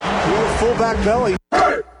fullback belly.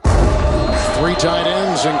 Three tight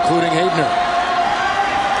ends, including Haebner.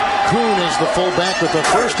 Kuhn is the fullback with the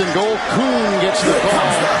first and goal. Kuhn gets the ball.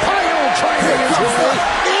 Pyle driving his way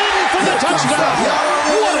in for the touchdown.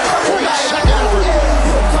 What a great second effort.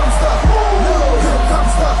 Here comes the here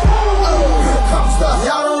comes the here comes the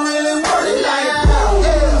y'all don't really want it like that.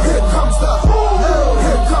 Here comes the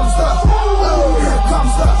here comes the here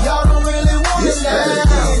comes the y'all don't really want it like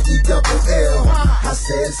that.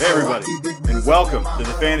 Hey everybody, and welcome to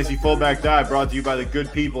the Fantasy Fullback Dive, brought to you by the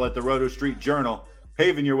good people at the Roto Street Journal,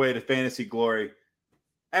 paving your way to fantasy glory,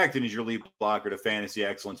 acting as your lead blocker to fantasy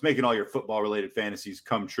excellence, making all your football-related fantasies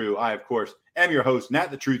come true. I, of course, am your host, Nat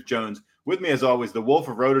the Truth Jones. With me, as always, the Wolf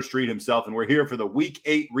of Roto Street himself, and we're here for the Week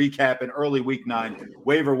 8 recap and early Week 9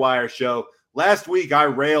 waiver wire show. Last week, I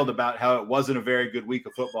railed about how it wasn't a very good week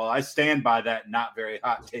of football. I stand by that not very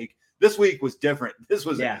hot take. This week was different. This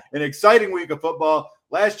was an exciting week of football.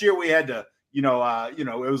 Last year we had to, it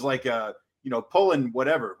was like, pulling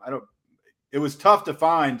whatever. It was tough to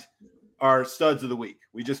find our studs of the week.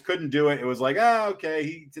 We just couldn't do it. It was like, okay,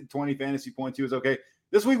 he did 20 fantasy points. He was okay.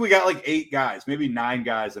 This week we got like 8 guys, maybe 9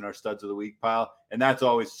 guys in our studs of the week pile. And that's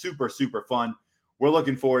always super, super fun. We're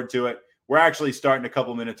looking forward to it. We're actually starting a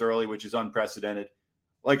couple minutes early, which is unprecedented.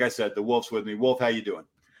 Like I said, the Wolf's with me. Wolf, how you doing?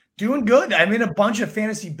 Doing good. I'm in a bunch of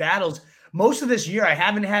fantasy battles. Most of this year, I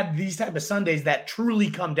haven't had these type of Sundays that truly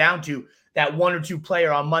come down to that 1 or 2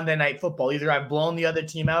 player on Monday Night Football. Either I've blown the other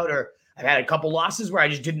team out or I've had a couple losses where I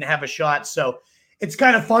just didn't have a shot. So it's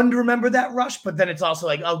kind of fun to remember that rush, but then it's also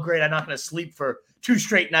like, oh, great, I'm not going to sleep for 2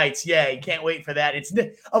 straight nights. Yay, can't wait for that. It's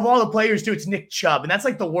of all the players, too, it's Nick Chubb. And that's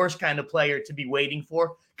like the worst kind of player to be waiting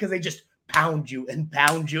for because they just pound you. And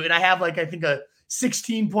I have I think a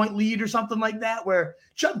 16-point lead or something like that where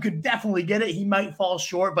Chubb could definitely get it. He might fall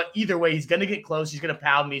short, but either way, he's going to get close. He's going to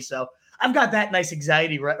pound me. So I've got that nice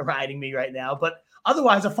anxiety riding me right now. But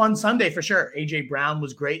otherwise, a fun Sunday for sure. A.J. Brown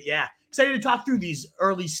was great. Yeah. Excited to talk through these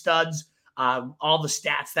early studs, all the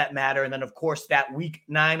stats that matter. And then, of course, that Week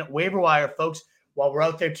 9 waiver wire, folks. While we're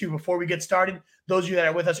out there, too, before we get started, those of you that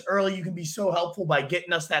are with us early, you can be so helpful by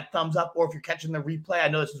getting us that thumbs up. Or if you're catching the replay, I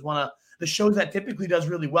know this is one of the shows that typically does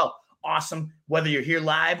really well. Awesome. Whether you're here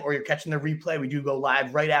live or you're catching the replay, we do go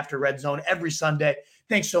live right after Red Zone every Sunday.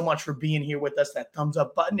 Thanks so much for being here with us. That thumbs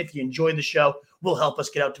up button, if you enjoy the show, will help us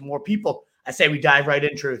get out to more people. I say we dive right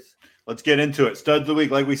in, Truth. Let's get into it. Studs of the week.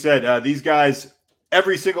 Like we said, these guys,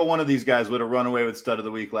 every single one of these guys would have run away with stud of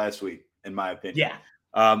the week last week, in my opinion.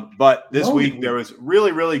 Yeah. But this week there was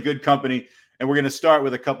really, really good company. And we're going to start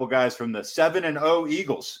with a couple guys from the 7-0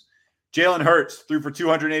 Eagles. Jalen Hurts threw for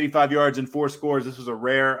 285 yards and 4 scores. This was a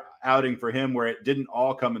rare outing for him where it didn't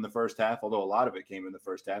all come in the first half, although a lot of it came in the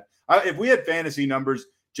first half. If we had fantasy numbers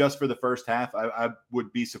just for the first half, I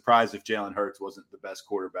would be surprised if Jalen Hurts wasn't the best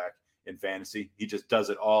quarterback in fantasy. He just does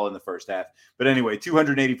it all in the first half. But anyway,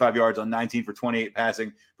 285 yards on 19 for 28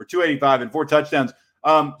 passing for 285 and 4 touchdowns.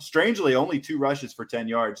 Strangely, only 2 rushes for 10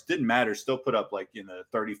 yards. Didn't matter. Still put up in the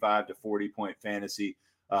 35 to 40 point fantasy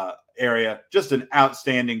area. Just an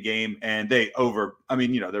outstanding game. And they're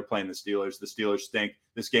playing the Steelers. The Steelers stink.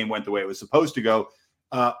 This game went the way it was supposed to go.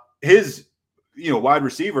 His wide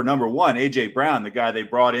receiver number 1, A.J. Brown, the guy they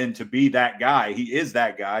brought in to be that guy. He is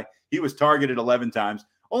that guy. He was targeted 11 times.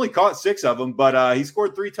 Only caught 6 of them, but he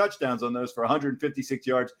scored 3 touchdowns on those for 156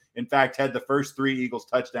 yards. In fact, had the first 3 Eagles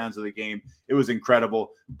touchdowns of the game. It was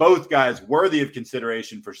incredible. Both guys worthy of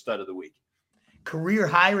consideration for stud of the week. Career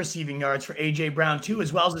high receiving yards for A.J. Brown, too,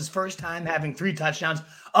 as well as his first time having 3 touchdowns.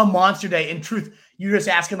 A monster day. In truth, you're just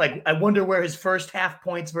asking, I wonder where his first half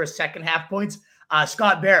points versus second half points.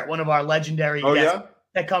 Scott Barrett, one of our legendary guests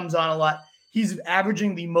that comes on a lot. He's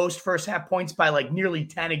averaging the most first half points by nearly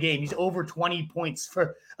 10 a game. He's over 20 points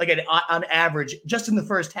for on average. Just in the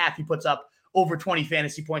first half, he puts up over 20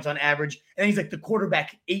 fantasy points on average. And he's the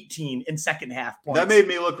quarterback 18 in second half points. That made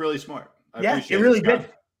me look really smart. It really did.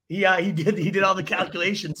 He did all the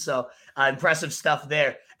calculations. So impressive stuff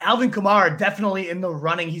there. Alvin Kamara definitely in the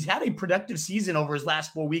running. He's had a productive season over his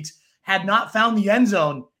last 4 weeks. Had not found the end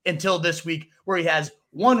zone until this week, where he has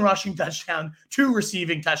 1 rushing touchdown, 2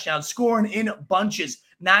 receiving touchdowns, scoring in bunches,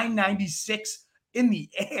 996 in the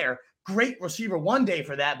air. Great receiver one day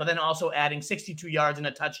for that, but then also adding 62 yards and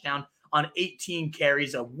a touchdown on 18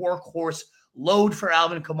 carries, a workhorse load for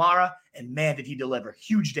Alvin Kamara. And man, did he deliver.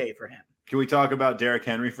 Huge day for him. Can we talk about Derrick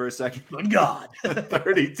Henry for a second? Good God.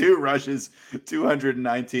 32 rushes,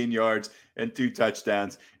 219 yards, and 2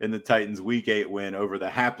 touchdowns in the Titans' Week 8 win over the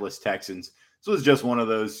hapless Texans. This was just one of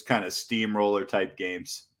those kind of steamroller type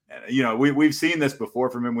games. And, we've seen this before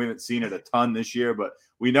from him. We haven't seen it a ton this year, but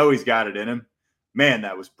we know he's got it in him. Man,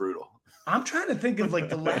 that was brutal. I'm trying to think of like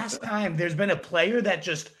the last time there's been a player that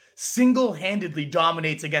just single-handedly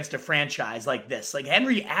dominates against a franchise like this. Like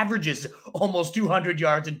Henry averages almost 200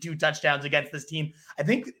 yards and 2 touchdowns against this team. I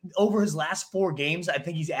think over his last 4 games, I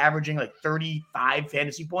think he's averaging like 35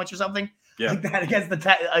 fantasy points or something like that against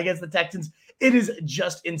the Texans. It is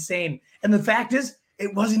just insane. And the fact is,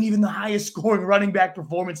 it wasn't even the highest scoring running back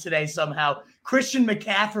performance today somehow. Christian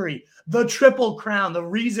McCaffrey, the triple crown, the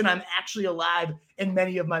reason I'm actually alive in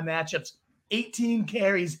many of my matchups. 18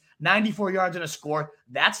 carries, 94 yards and a score.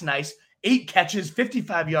 That's nice. 8 catches,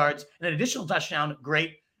 55 yards, and an additional touchdown.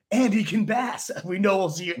 Great. And he can pass. We know we'll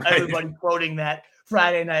see everybody quoting that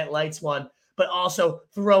Friday Night Lights one, but also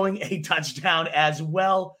throwing a touchdown as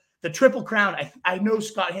well. The triple crown, I know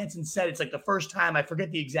Scott Hansen said it's like the first time, I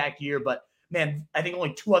forget the exact year, but man, I think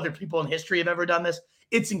only 2 other people in history have ever done this.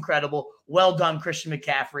 It's incredible. Well done, Christian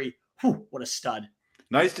McCaffrey. Whew, what a stud.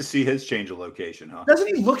 Nice to see his change of location, huh?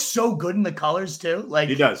 Doesn't he look so good in the colors too? Like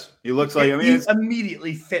he does. He looks like, he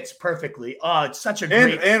immediately fits perfectly. Oh, it's such a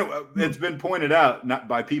great. And it's been pointed out not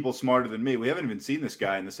by people smarter than me. We haven't even seen this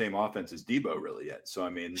guy in the same offense as Debo really yet. So I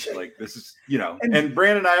mean, like this is, and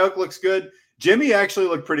Brandon Ayuk looks good. Jimmy actually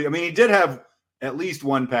looked pretty. I mean, he did have at least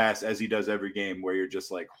one pass, as he does every game, where you're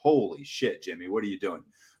just like, holy shit, Jimmy, what are you doing?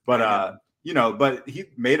 But but he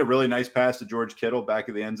made a really nice pass to George Kittle back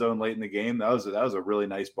in the end zone late in the game. That was a really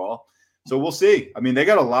nice ball. So we'll see. I mean, they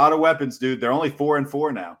got a lot of weapons, dude. They're only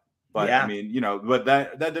 4-4 now. But I mean, but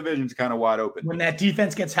that division's kind of wide open. When that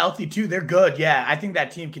defense gets healthy too, they're good. Yeah, I think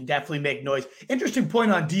that team can definitely make noise. Interesting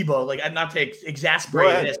point on Debo. Like, I'm not to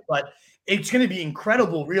exasperate this, but it's going to be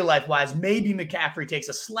incredible real life wise. Maybe McCaffrey takes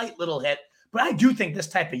a slight little hit, but I do think this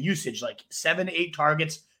type of usage, like 7 to 8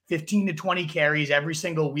 targets, 15 to 20 carries every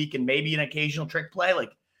single week, and maybe an occasional trick play.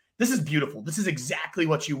 Like, this is beautiful. This is exactly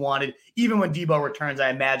what you wanted. Even when Debo returns, I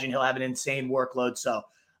imagine he'll have an insane workload. So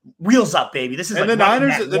wheels up, baby. This is and like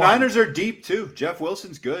the Niners are deep too. Jeff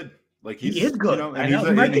Wilson's good. Like he is good. And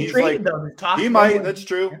he might get traded though. He might. That's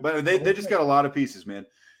true. But they just got a lot of pieces, man.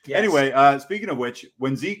 Yes. Anyway, speaking of which,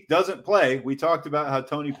 when Zeke doesn't play, we talked about how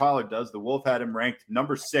Tony Pollard does. The Wolf had him ranked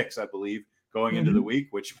number 6, I believe, going into the week,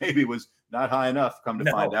 which maybe was not high enough, come to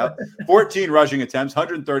find out. 14 rushing attempts,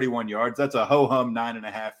 131 yards. That's a ho-hum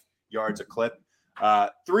 9.5 yards a clip.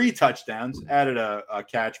 3 touchdowns, added a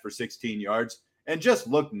catch for 16 yards, and just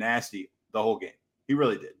looked nasty the whole game. He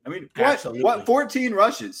really did. I mean, what 14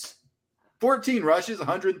 rushes? 14 rushes,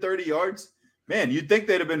 130 yards? Man, you'd think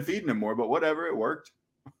they'd have been feeding him more, but whatever, it worked.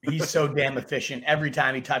 He's so damn efficient every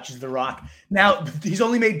time he touches the rock. Now, he's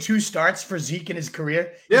only made 2 starts for Zeke in his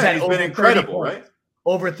career. He's been incredible, right?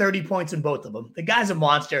 Over 30 points in both of them. The guy's a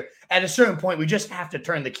monster. At a certain point, we just have to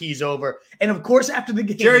turn the keys over. And of course, after the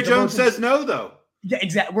game, Jerry Jones says no, though. Yeah,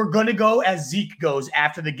 exactly. We're going to go as Zeke goes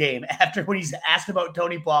after the game, after when he's asked about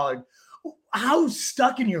Tony Pollard. How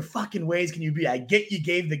stuck in your fucking ways can you be? I get you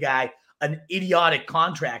gave the guy an idiotic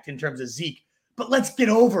contract in terms of Zeke, but let's get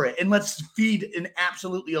over it and let's feed an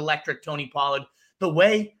absolutely electric Tony Pollard the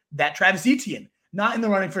way that Travis Etienne, not in the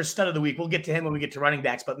running for stud of the week. We'll get to him when we get to running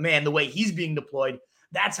backs, but man, the way he's being deployed,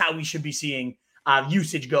 that's how we should be seeing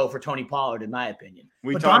usage go for Tony Pollard, in my opinion.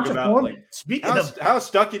 We talk about how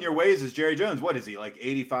stuck in your ways is Jerry Jones. What is he, like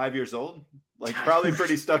 85 years old? Like probably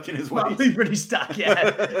pretty stuck in his ways. Probably pretty stuck,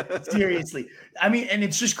 yeah. Seriously. I mean, and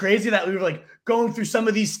it's just crazy that we were like going through some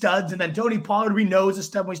of these studs, and then Tony Pollard, we know is a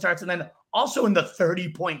stud when he starts, and then also in the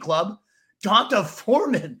 30-point club, Donta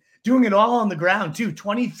Foreman doing it all on the ground too.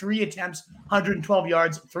 23 attempts, 112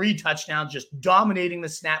 yards, 3 touchdowns, just dominating the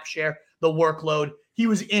snap share, the workload. He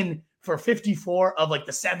was in for 54 of like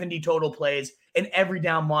the 70 total plays, and every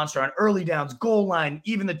down monster on early downs, goal line,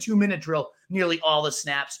 even the 2-minute drill, nearly all the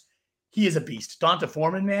snaps. He is a beast. Donta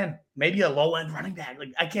Foreman, man, maybe a low-end running back.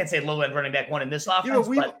 Like, I can't say low-end running back one in this offense.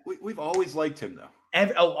 We've always liked him, though.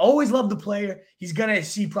 I've always loved the player. He's going to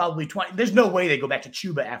see probably 20. There's no way they go back to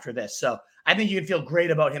Chuba after this. So I think you can feel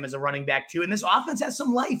great about him as a running back, too. And this offense has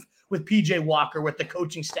some life with P.J. Walker, with the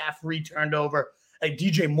coaching staff returned over. Like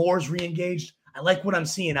DJ Moore's re-engaged. I like what I'm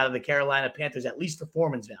seeing out of the Carolina Panthers, at least for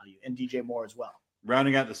Foreman's value, and DJ Moore as well.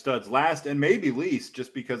 Rounding out the studs, last and maybe least,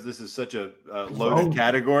 just because this is such a loaded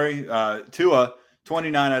category, Tua,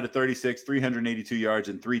 29 out of 36, 382 yards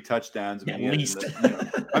and 3 touchdowns. At least.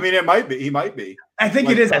 I mean, it might be. He might be. I think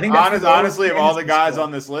it is. I think honestly, of all the guys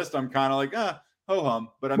on this list, I'm kind of like, ho-hum.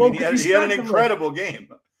 But I mean, he had an incredible game.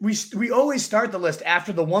 We always start the list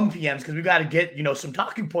after the 1 p.m. because we got to get, some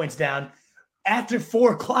talking points down. After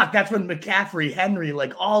 4 o'clock, that's when McCaffrey, Henry,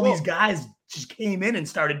 like all these guys just came in and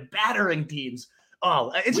started battering teams.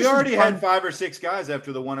 Oh, we already had 5 or 6 guys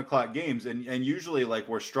after the 1 o'clock games, and usually like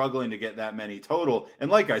we're struggling to get that many total.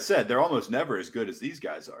 And like I said, they're almost never as good as these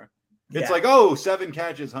guys are. It's like, oh, 7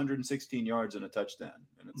 catches, 116 yards and a touchdown.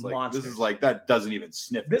 And it's like, Monsters. this is like, that doesn't even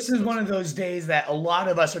sniff. This is one of those days that a lot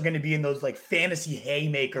of us are going to be in those like fantasy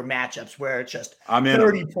haymaker matchups where it's just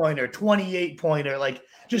 30-pointer, 28-pointer, like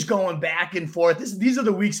just going back and forth. These are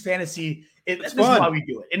the week's fantasy. This is why we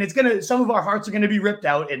do it. And some of our hearts are going to be ripped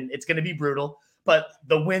out and it's going to be brutal, but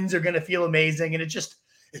the wins are going to feel amazing. And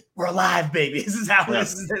we're alive, baby. This is how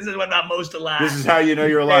this is when I'm most alive. This is how you know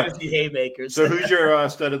you're alive. Fantasy haymakers. So who's your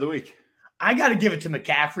stud of the week? I got to give it to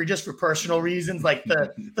McCaffrey just for personal reasons, like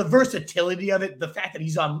the versatility of it, the fact that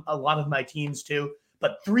he's on a lot of my teams too,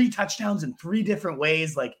 but 3 touchdowns in 3 different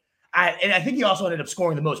ways. Like I think he also ended up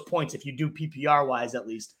scoring the most points if you do PPR wise, at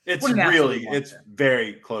least. It's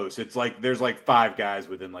very close. It's like there's like 5 guys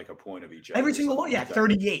within like a point of each other. Every single one. Yeah.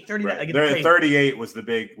 38. Right. 38 was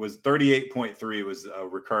 38.3 was a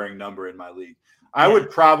recurring number in my league. I would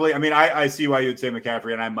probably, I see why you would say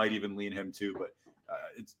McCaffrey, and I might even lean him too, but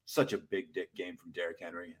it's such a big dick game from Derrick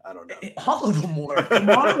Henry. I don't know. All of them were.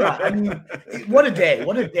 What a day.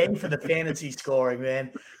 What a day for the fantasy scoring,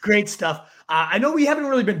 man. Great stuff. I know we haven't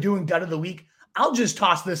really been doing dud of the week. I'll just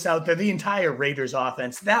toss this out there. The entire Raiders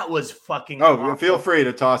offense, that was fucking awful. Feel free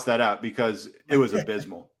to toss that out because it was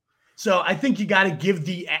abysmal. So I think you got to give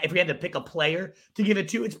if we had to pick a player to give it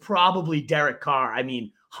to, it's probably Derek Carr.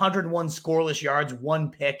 101 scoreless yards,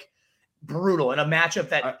 1 pick. Brutal in a matchup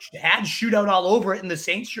that had shootout all over it, and the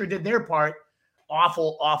Saints sure did their part.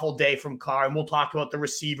 Awful day from Carr, and we'll talk about the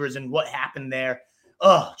receivers and what happened there.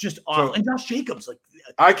 Just awful. So, and Josh Jacobs,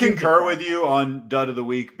 I concur with you on dud of the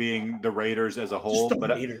week being the Raiders as a whole,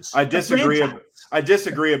 but I disagree. I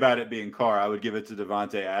disagree about it being Carr. I would give it to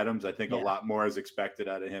Devontae Adams. I think a lot more is expected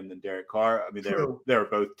out of him than Derek Carr. They were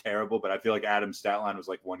both terrible, but I feel like Adams' stat line was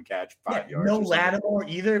like 1 catch, 5 yards. No Lattimore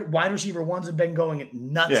either. Wide receiver ones have been going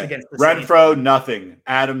nuts against the Renfro, Saints. Nothing.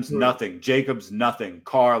 Adams, nothing. Jacobs, nothing.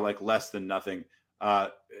 Carr, like less than nothing.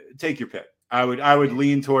 Take your pick. I would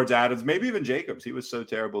lean towards Adams, maybe even Jacobs. He was so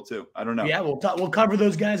terrible too. I don't know. Yeah, we'll cover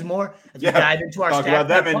those guys more as we dive into our talk about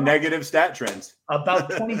them in negative stat trends.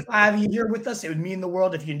 About 25 a year with us. It would mean the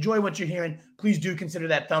world. If you enjoy what you're hearing, please do consider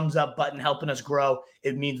that thumbs up button helping us grow.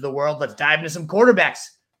 It means the world. Let's dive into some quarterbacks.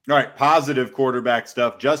 All right, positive quarterback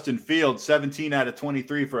stuff. Justin Fields, 17 out of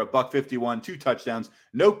 23 for $151, 2 touchdowns,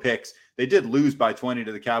 no picks. They did lose by 20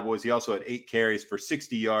 to the Cowboys. He also had 8 carries for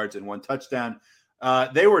 60 yards and 1 touchdown.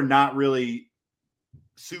 They were not really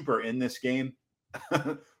super in this game,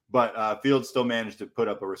 but Fields still managed to put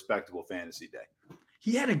up a respectable fantasy day.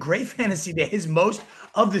 He had a great fantasy day, his most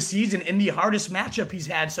of the season in the hardest matchup he's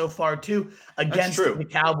had so far too against the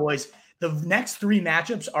Cowboys. The next 3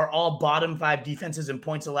 matchups are all bottom 5 defenses and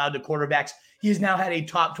points allowed to quarterbacks. He has now had a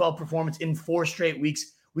top 12 performance in 4 straight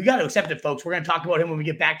weeks. We got to accept it, folks. We're going to talk about him when we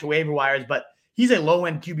get back to waiver wires, but he's a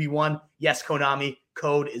low-end QB1. Yes, Konami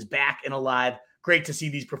code is back and alive. Great to see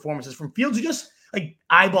these performances from Fields, who just like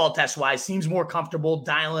eyeball test wise seems more comfortable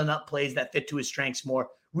dialing up plays that fit to his strengths more.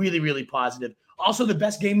 Really, really positive. Also, the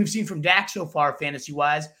best game we've seen from Dak so far, fantasy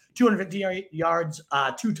wise, 250 yards,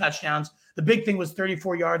 2 touchdowns. The big thing was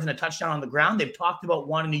 34 yards and a touchdown on the ground. They've talked about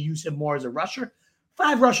wanting to use him more as a rusher.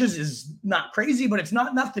 5 rushes is not crazy, but it's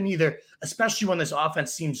not nothing either, especially when this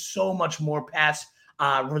offense seems so much more pass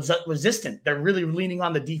resistant. They're really leaning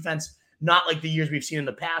on the defense, not like the years we've seen in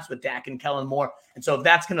the past with Dak and Kellen Moore. And so if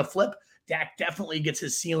that's going to flip, Dak definitely gets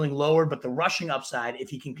his ceiling lower, but the rushing upside, if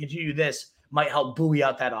he can continue this, might help buoy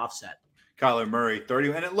out that offset. Kyler Murray,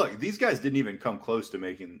 30. And look, these guys didn't even come close to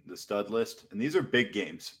making the stud list. And these are big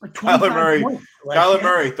games. Kyler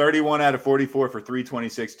Murray, 31 out of 44 for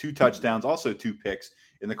 326, 2 touchdowns, also 2 picks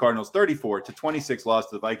in the Cardinals, 34-26 loss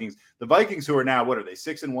to the Vikings. The Vikings, who are now, what are they,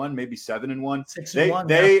 6-1, maybe 7-1?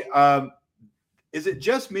 6-1. Is it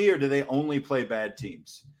just me or do they only play bad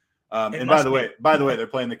teams? And by the way, they're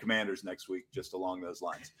playing the Commanders next week, just along those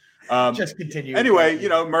lines. Just continue. Anyway,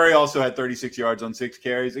 Murray also had 36 yards on 6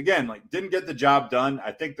 carries. Again, didn't get the job done.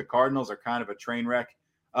 I think the Cardinals are kind of a train wreck.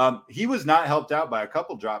 He was not helped out by a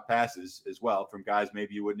couple drop passes as well from guys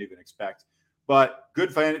maybe you wouldn't even expect. But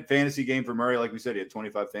good fantasy game for Murray. Like we said, he had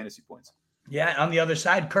 25 fantasy points. Yeah, on the other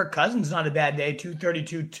side, Kirk Cousins, not a bad day,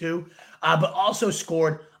 232-2, but also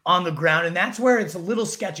scored on the ground. And that's where it's a little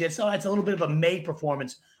sketchy. It's a little bit of a May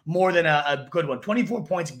performance more than a good one. 24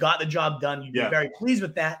 points, got the job done. You'd be very pleased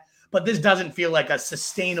with that. But this doesn't feel like a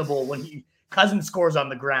sustainable when Cousins scores on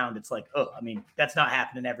the ground. It's like, that's not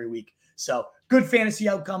happening every week. So good fantasy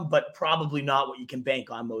outcome, but probably not what you can bank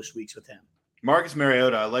on most weeks with him. Marcus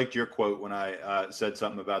Mariota, I liked your quote when I said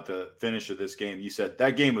something about the finish of this game. You said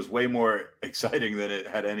that game was way more exciting than it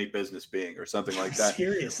had any business being or something like that.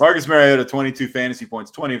 Seriously. Marcus Mariota, 22 fantasy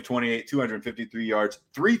points, 20 of 28, 253 yards,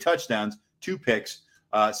 3 touchdowns, 2 picks.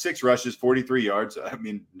 6 rushes, 43 yards. I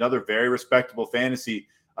mean, another very respectable fantasy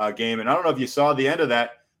game. And I don't know if you saw the end of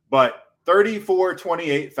that, but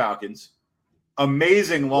 34-28 Falcons.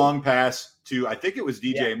 Amazing long pass to, I think it was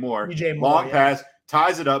DJ Moore. DJ Moore, long pass,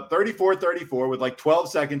 ties it up, 34-34 with like 12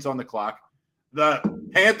 seconds on the clock. The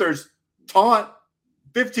Panthers taunt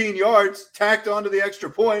 15 yards, tacked onto the extra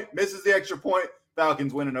point, misses the extra point.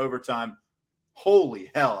 Falcons win in overtime. Holy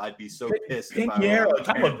hell, I'd be so pissed. Pinheiro,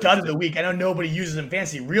 talk about dud of the week. I know nobody uses him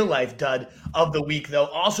fancy. Real life dud of the week, though.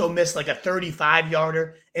 Also missed like a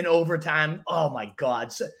 35-yarder in overtime. Oh, my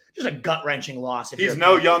God. So, just a gut-wrenching loss. He's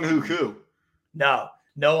no Young Hoku. No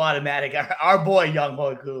automatic. Our boy, Young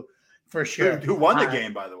Hoku, for sure. Who won the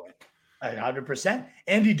game, by the way. 100%.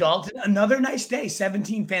 Andy Dalton, another nice day.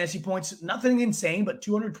 17 fantasy points. Nothing insane, but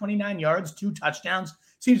 229 yards, 2 touchdowns.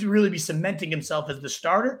 Seems to really be cementing himself as the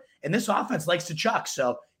starter. And this offense likes to chuck,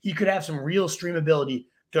 so he could have some real streamability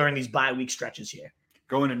during these bye week stretches here.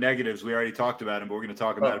 Going to negatives, we already talked about him, but we're going to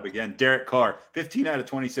talk about him again. Derek Carr, 15 out of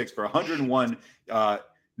 26 for 101,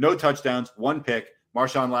 no touchdowns, 1 pick.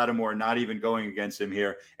 Marshawn Lattimore not even going against him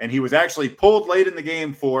here. And he was actually pulled late in the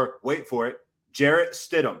game for, wait for it, Jarrett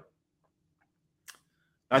Stidham.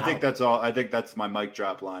 I think that's all. I think that's my mic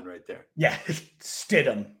drop line right there. Yeah,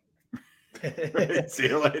 Stidham. See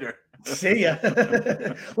you later. See ya.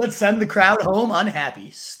 Let's send the crowd home unhappy.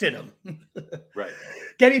 Stidham. Right.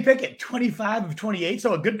 Kenny Pickett, 25 of 28,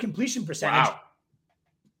 so a good completion percentage. Wow.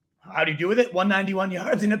 How do you do with it? 191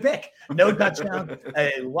 yards and a pick. No touchdown.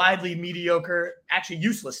 A widely mediocre, actually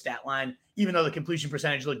useless stat line. Even though the completion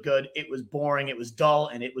percentage looked good, it was boring, it was dull,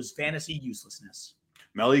 and it was fantasy uselessness.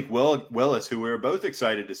 Malik Willis, who we were both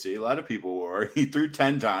excited to see, a lot of people were. He threw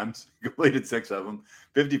 10 times, completed 6 of them,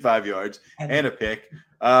 55 yards, and a pick.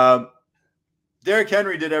 Derrick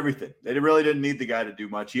Henry did everything. They really didn't need the guy to do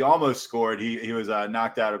much. He almost scored. He was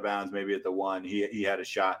knocked out of bounds maybe at the 1. He had a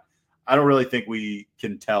shot. I don't really think we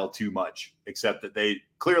can tell too much, except that they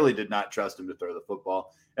clearly did not trust him to throw the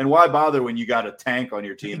football. And why bother when you got a tank on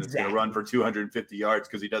your team that's going to run for 250 yards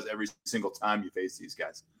because he does every single time you face these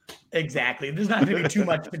guys? Exactly. There's not going to be too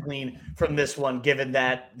much to glean from this one, given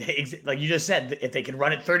that, like you just said, if they can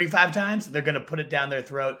run it 35 times, they're going to put it down their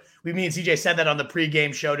throat. Me and CJ said that on the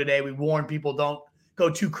pregame show today. We warned people don't go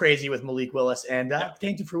too crazy with Malik Willis, and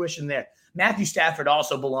came to fruition there. Matthew Stafford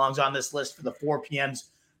also belongs on this list for the 4 p.m.s.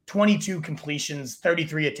 22 completions,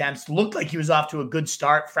 33 attempts. Looked like he was off to a good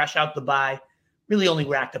start, fresh out the bye. Really only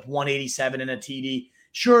racked up 187 in a TD.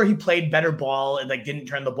 Sure, he played better ball and didn't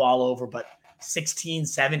turn the ball over, but 16,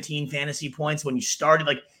 17 fantasy points when you started.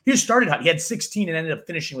 He just started hot. He had 16 and ended up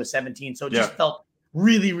finishing with 17. So it just felt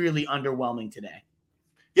really, really underwhelming today.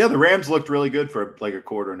 Yeah, the Rams looked really good for like a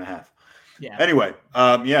quarter and a half. Yeah. Anyway,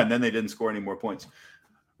 and then they didn't score any more points.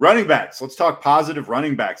 Running backs. Let's talk positive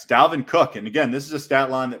running backs. Dalvin Cook. And again, this is a stat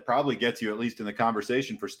line that probably gets you at least in the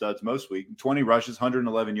conversation for studs most week. 20 rushes,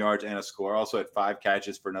 111 yards, and a score. Also had 5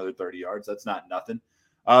 catches for another 30 yards. That's not nothing.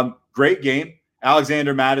 Great game.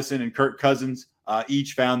 Alexander Madison and Kirk Cousins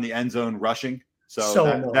each found the end zone rushing.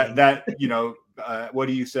 So what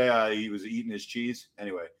do you say? He was eating his cheese.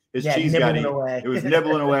 Anyway, his cheese got eaten. It was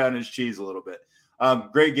nibbling away on his cheese a little bit.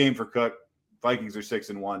 Great game for Cook. Vikings are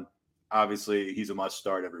 6-1. Obviously, he's a must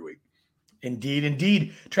start every week.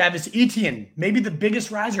 Indeed. Travis Etienne, maybe the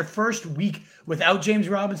biggest riser first week without James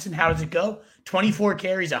Robinson. How does it go? 24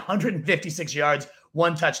 carries, 156 yards,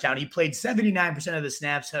 1 touchdown. He played 79% of the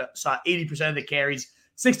snaps, saw 80% of the carries,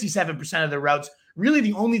 67% of the routes. Really,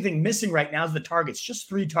 the only thing missing right now is the targets. Just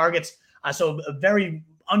 3 targets. So a very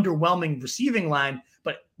underwhelming receiving line.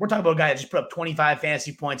 But we're talking about a guy that just put up 25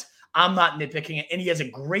 fantasy points. I'm not nitpicking it, and he has a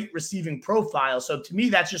great receiving profile. So to me,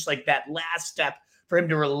 that's just like that last step for him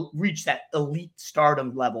to reach that elite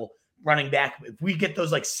stardom level running back. If we get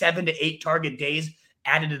those 7 to 8 target days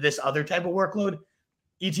added to this other type of workload,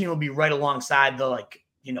 Etienne will be right alongside the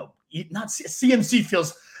not CMC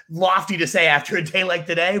feels lofty to say after a day like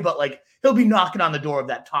today, but he'll be knocking on the door of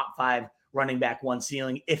that top 5 running back 1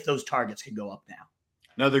 ceiling if those targets can go up now.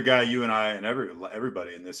 Another guy you and I and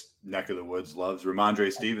everybody in this neck of the woods loves,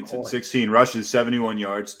 Ramondre Stevenson. 16 rushes, 71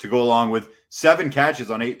 yards to go along with 7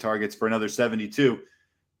 catches on 8 targets for another 72.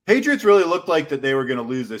 Patriots really looked like that they were going to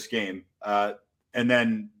lose this game. And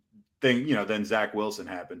then Zach Wilson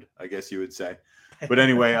happened, I guess you would say. But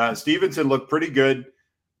anyway, Stevenson looked pretty good.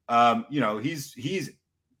 He's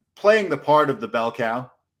playing the part of the bell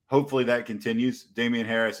cow. Hopefully that continues. Damian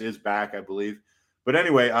Harris is back, I believe. But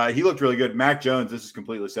anyway, he looked really good. Mac Jones, this is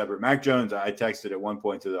completely separate. Mac Jones, I texted at one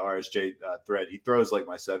point to the RSJ thread. He throws like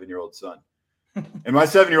my 7-year-old son. And my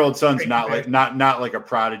 7-year-old son's Great not comparison. like a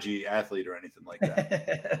prodigy athlete or anything like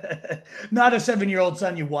that. Not a 7-year-old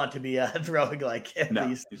son you want to be throwing like at No,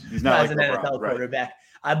 least he's not as like an LeBron, NFL right. quarterback.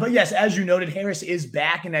 But yes, as you noted, Harris is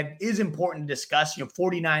back, and that is important to discuss.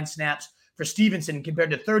 49 snaps for Stevenson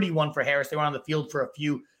compared to 31 for Harris. They were on the field for a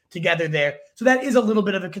few together there. So that is a little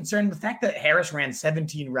bit of a concern. The fact that Harris ran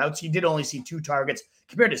 17 routes, he did only see 2 targets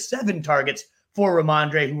compared to 7 targets for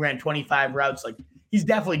Ramondre, who ran 25 routes. Like, he's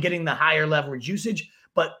definitely getting the higher leverage usage,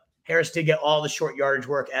 but Harris did get all the short yardage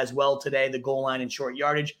work as well today, the goal line and short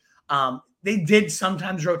yardage. They did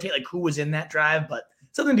sometimes rotate like who was in that drive, but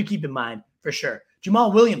something to keep in mind for sure.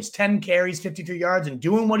 Jamal Williams, 10 carries, 53 yards, and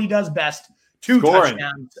doing what he does best, 2 Scoring.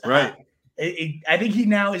 touchdowns. Right. I think he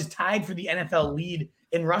now is tied for the NFL lead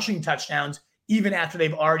in rushing touchdowns, even after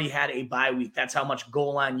they've already had a bye week. That's how much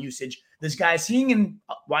goal line usage this guy is seeing, and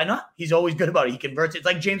why not? He's always good about it. He converts. It's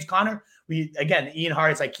like James Conner. Ian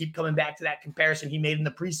Hartitz, I keep coming back to that comparison he made in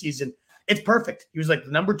the preseason. It's perfect. He was like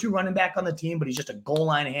the number 2 running back on the team, but he's just a goal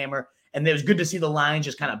line hammer. And it was good to see the Lions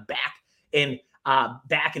just kind of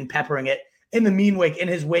back and peppering it. In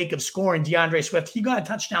his wake of scoring, DeAndre Swift, he got a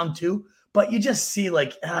touchdown too, but you just see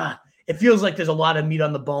it feels like there's a lot of meat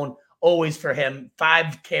on the bone always for him.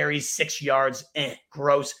 5 carries, 6 yards,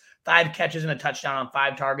 gross. 5 catches and a touchdown on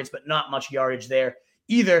 5 targets, but not much yardage there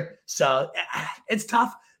either. So it's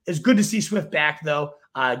tough. It's good to see Swift back, though.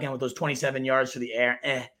 Again, with those 27 yards to the air.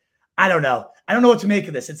 I don't know. I don't know what to make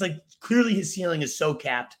of this. It's like clearly his ceiling is so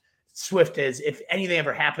capped. Swift is. If anything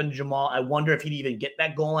ever happened to Jamal, I wonder if he'd even get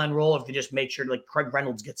that goal line roll, if they just make sure like Craig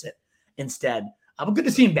Reynolds gets it instead. But good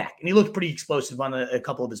to see him back. And he looked pretty explosive on a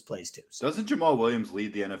couple of his plays, too. So. Doesn't Jamal Williams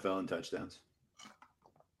lead the NFL in touchdowns?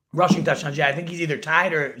 Rushing touchdowns, yeah. I think he's either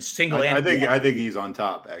tied or single-handed. I think he's on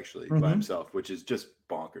top, actually, by himself, which is just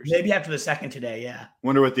bonkers. Maybe after the second today, yeah.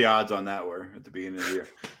 Wonder what the odds on that were at the beginning of the year.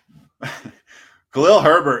 Khalil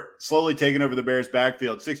Herbert slowly taking over the Bears'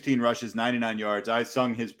 backfield, 16 rushes, 99 yards. I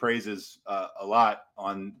sung his praises a lot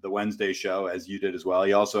on the Wednesday show, as you did as well.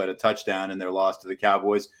 He also had a touchdown in their loss to the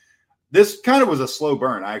Cowboys. This kind of was a slow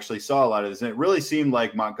burn. I actually saw a lot of this, and it really seemed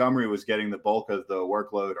like Montgomery was getting the bulk of the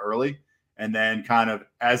workload early. And then kind of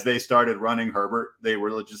as they started running Herbert, they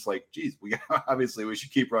were just like, geez, obviously we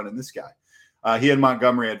should keep running this guy. He and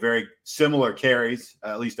Montgomery had very similar carries,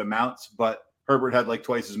 at least amounts, but Herbert had like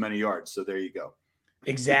twice as many yards. So there you go.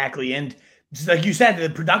 Exactly. And just like you said, the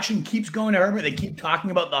production keeps going to Herbert. They keep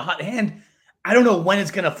talking about the hot hand. I don't know when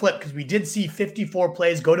it's going to flip because we did see 54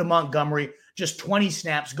 plays go to Montgomery, just 20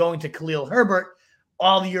 snaps going to Khalil Herbert.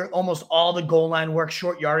 Almost all the goal line work,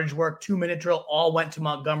 short yardage work, 2-minute drill, all went to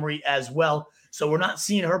Montgomery as well. So we're not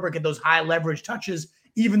seeing Herbert get those high leverage touches,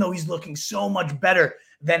 even though he's looking so much better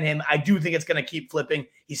than him. I do think it's going to keep flipping.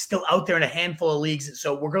 He's still out there in a handful of leagues.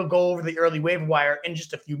 So we're going to go over the early waiver wire in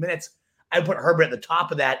just a few minutes. I put Herbert at the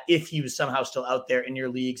top of that if he was somehow still out there in your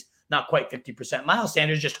leagues, not quite 50%. Miles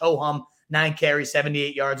Sanders just ho-hum, 9 carries,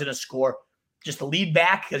 78 yards and a score. Just a lead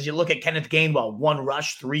back because you look at Kenneth Gainwell, 1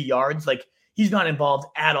 rush, 3 yards. Like, he's not involved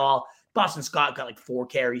at all. Boston Scott got like 4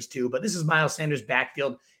 carries too, but this is Miles Sanders'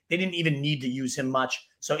 backfield. They didn't even need to use him much.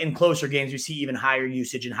 So in closer games, we see even higher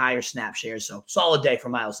usage and higher snap shares. So solid day for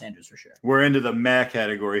Miles Sanders for sure. We're into the MAC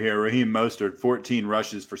category here. Raheem Mostert, 14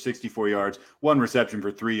 rushes for 64 yards, 1 reception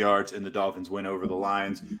for 3 yards, and the Dolphins win over the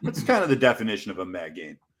Lions. That's kind of the definition of a MAC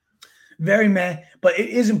game. Very meh, but it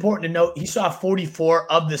is important to note he saw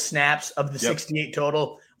 44 of the snaps of the 68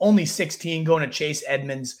 total, only 16 going to Chase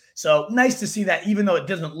Edmonds. So nice to see that, even though it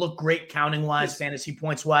doesn't look great counting-wise, fantasy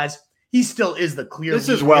points-wise, he still is the clear This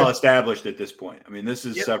leader. is well established at this point. I mean, this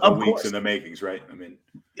is several weeks in the makings, right? I mean,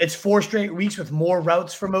 it's 4 straight weeks with more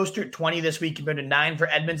routes for Mostert, 20 this week compared to 9 for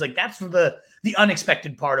Edmonds. Like, that's the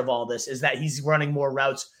unexpected part of all this, is that he's running more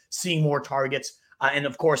routes, seeing more targets. And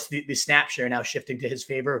of course, the snap share now shifting to his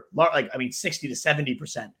favor, 60 to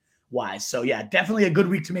 70% wise. So yeah, definitely a good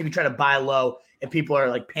week to maybe try to buy low if people are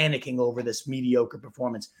like panicking over this mediocre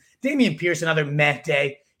performance. Dameon Pierce, another meh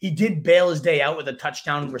day. He did bail his day out with a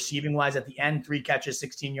touchdown receiving wise at the end, 3 catches,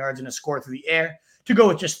 16 yards and a score through the air to go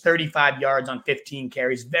with just 35 yards on 15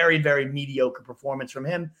 carries. Very, very mediocre performance from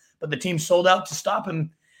him, but the team sold out to stop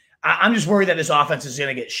him. I'm just worried that this offense is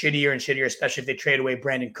going to get shittier and shittier, especially if they trade away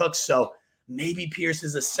Brandon Cooks. So maybe Pierce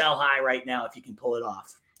is a sell high right now if you can pull it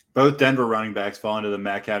off. Both Denver running backs fall into the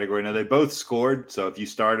MAC category. Now, they both scored, so if you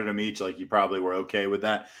started them each, like, you probably were okay with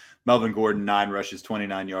that. Melvin Gordon, 9 rushes,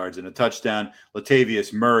 29 yards and a touchdown.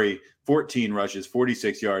 Latavius Murray, 14 rushes,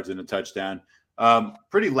 46 yards and a touchdown.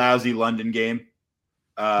 Pretty lousy London game.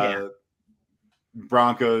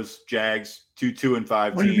 Broncos, Jags,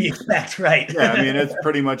 2-5 What do we expect, right? Yeah, I mean, it's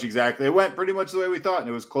pretty much exactly. It went pretty much the way we thought, and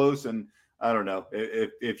it was close. And I don't know.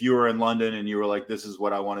 If you were in London and you were like, this is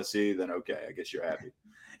what I want to see, then okay, I guess you're happy.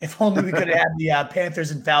 If only we could have had the Panthers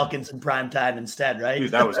and Falcons in prime time instead, right? Dude,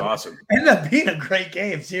 that was awesome. Ended up being a great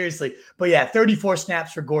game, seriously. But yeah, 34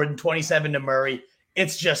 snaps for Gordon, 27 to Murray.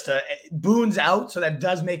 It's just Boone's out, so that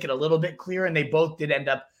does make it a little bit clearer. And they both did end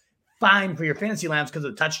up fine for your fantasy lambs because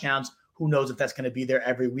of the touchdowns. Who knows if that's going to be there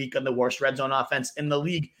every week on the worst red zone offense in the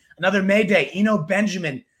league. Another Mayday, Eno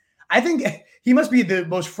Benjamin. I think he must be the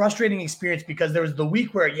most frustrating experience because there was the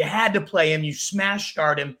week where you had to play him, you smash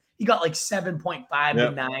start him. He got like 7.5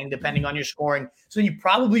 to 9, depending on your scoring. So you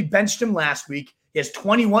probably benched him last week. He has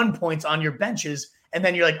 21 points on your benches. And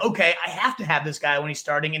then you're like, okay, I have to have this guy when he's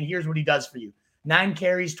starting. And here's what he does for you. 9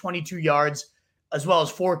 carries, 22 yards, as well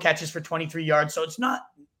as 4 catches for 23 yards. So it's not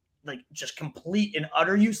like just complete and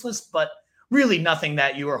utter useless, but really nothing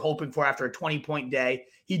that you were hoping for after a 20-point day.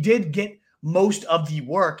 He did get most of the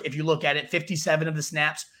work. If you look at it, 57 of the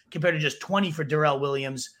snaps compared to just 20 for Darrell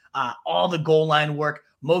Williams. All the goal line work,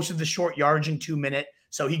 most of the short yardage in 2 minutes.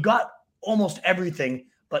 So he got almost everything,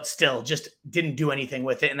 but still just didn't do anything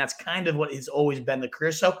with it. And that's kind of what has always been the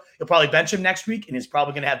career. So you'll probably bench him next week, and he's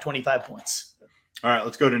probably going to have 25 points. All right,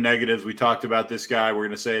 let's go to negatives. We talked about this guy. We're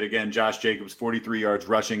going to say it again. Josh Jacobs, 43 yards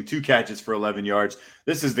rushing, 2 catches for 11 yards.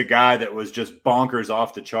 This is the guy that was just bonkers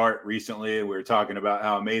off the chart recently. We were talking about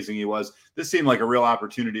how amazing he was. This seemed like a real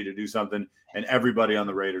opportunity to do something, and everybody on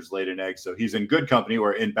the Raiders laid an egg. So he's in good company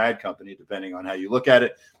or in bad company, depending on how you look at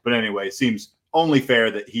it. But anyway, it seems only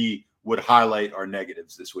fair that he would highlight our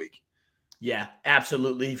negatives this week. Yeah,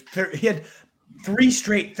 absolutely. He had 3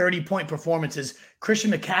 straight 30-point performances.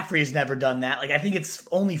 Christian McCaffrey has never done that. Like, I think it's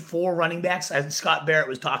only 4 running backs. Scott Barrett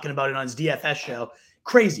was talking about it on his DFS show.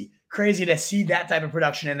 Crazy to see that type of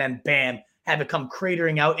production, and then bam, had to come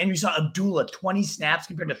cratering out. And we saw Abdullah, 20 snaps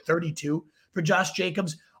compared to 32 for Josh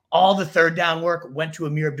Jacobs. All the third down work went to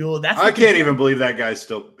Amir Abdullah. I can't even believe that guy's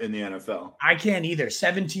still in the NFL. I can't either.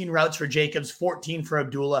 17 routes for Jacobs, 14 for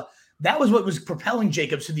Abdullah. That was what was propelling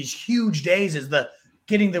Jacobs to these huge days, is the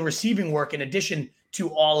getting the receiving work in addition to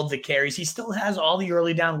all of the carries. He still has all the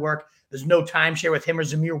early down work. There's no timeshare with him or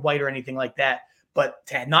Zamir White or anything like that. But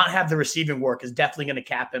to not have the receiving work is definitely going to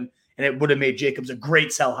cap him, and it would have made Jacobs a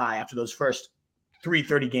great sell high after those first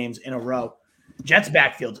 30 games in a row. Jets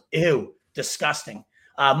backfield, ew, disgusting.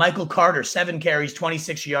 Michael Carter, 7 carries,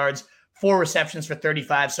 26 yards, 4 receptions for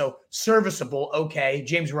 35, so serviceable, okay.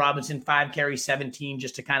 James Robinson, 5 carries, 17,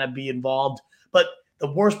 just to kind of be involved. But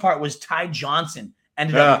the worst part was Ty Johnson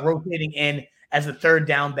ended up rotating in as the third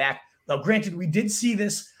down back. Now, granted, we did see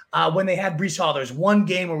this when they had Breece Hall. There's one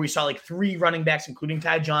game where we saw like 3 running backs, including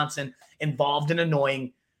Ty Johnson, involved and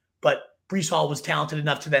annoying, but Breece Hall was talented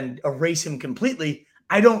enough to then erase him completely.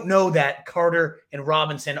 I don't know that Carter and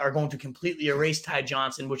Robinson are going to completely erase Ty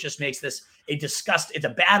Johnson, which just makes this it's a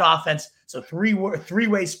bad offense. So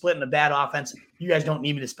three-way split in a bad offense. You guys don't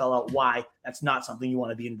need me to spell out why. That's not something you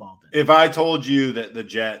want to be involved in. If I told you that the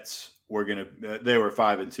Jets were they were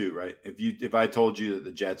 5-2, right? If I told you that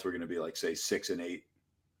the Jets were going to be like, say, 6-8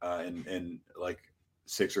 in like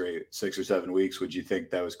 6 or 7 weeks, would you think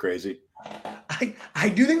that was crazy? I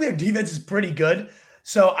do think their defense is pretty good.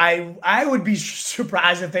 So I would be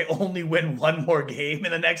surprised if they only win one more game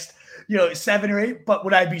in the next, 7 or 8. But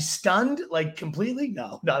would I be stunned like completely?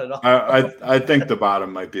 No, not at all. I think the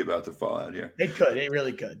bottom might be about to fall out here. It could. It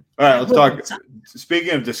really could. All right, let's talk. Speaking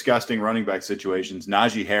of disgusting running back situations,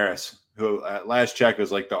 Najee Harris, who at last check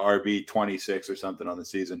was like the RB 26 or something on the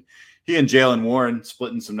season. He and Jaylen Warren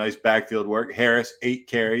splitting some nice backfield work. Harris, 8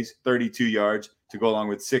 carries, 32 yards to go along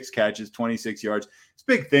with 6 catches, 26 yards. It's a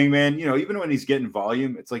big thing, man. Even when he's getting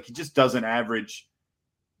volume, it's like he just doesn't average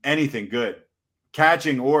anything good,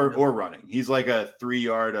 catching or running. He's like a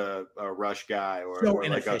 3-yard rush guy or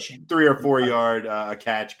like a 3 or 4 yard a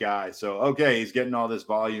catch guy. So, okay, he's getting all this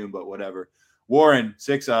volume, but whatever. Warren,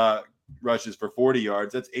 6 rushes for 40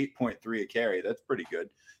 yards. That's 8.3 a carry. That's pretty good.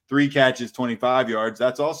 3 catches, 25 yards.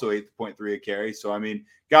 That's also 8.3 a carry. So,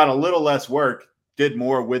 got a little less work, did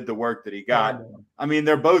more with the work that he got.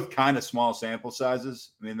 They're both kind of small sample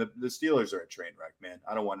sizes. The Steelers are a train wreck, man.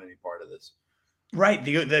 I don't want any part of this. Right.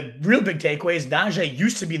 The real big takeaway is Najee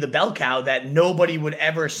used to be the bell cow that nobody would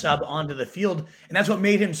ever sub onto the field. And that's what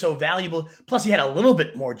made him so valuable. Plus, he had a little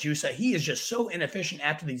bit more juice. He is just so inefficient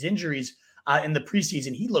after these injuries in the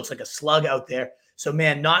preseason. He looks like a slug out there. So,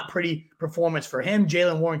 man, not pretty performance for him.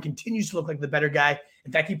 Jaylen Warren continues to look like the better guy.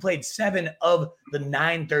 In fact, he played 7 of the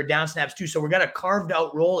 9 third down snaps, too. So we got a carved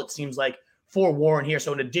out role, it seems like, for Warren here.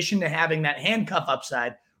 So in addition to having that handcuff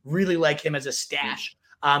upside, really like him as a stash.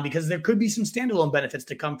 because there could be some standalone benefits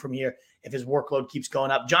to come from here if his workload keeps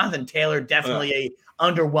going up. Jonathan Taylor, definitely a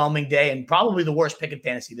underwhelming day and probably the worst pick in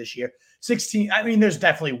fantasy this year. 16. I mean, there's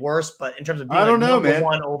definitely worse, but in terms of being number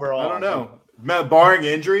one overall, I don't know. Barring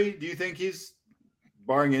injury, do you think he's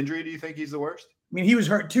the worst? I mean, he was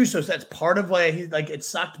hurt too, so that's part of why it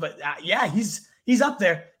sucked. But yeah, he's up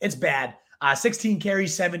there. It's bad. 16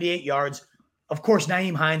 carries, 78 yards. Of course,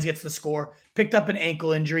 Nyheim Hines gets the score. Picked up an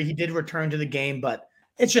ankle injury. He did return to the game, but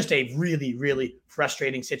it's just a really, really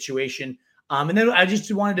frustrating situation. And then I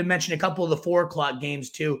just wanted to mention a couple of the 4:00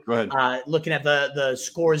 games too. Go ahead. Looking at the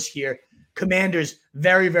scores here, Commanders,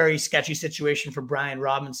 very, very sketchy situation for Brian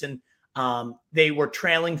Robinson. They were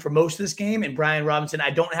trailing for most of this game, and Brian Robinson,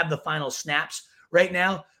 I don't have the final snaps right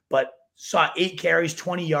now, but saw 8 carries,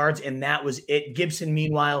 20 yards, and that was it. Gibson,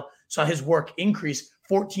 meanwhile, saw his work increase,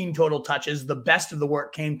 14 total touches. The best of the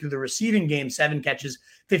work came through the receiving game, 7 catches,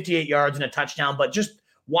 58 yards, and a touchdown. But just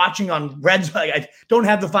watching on Reds, I don't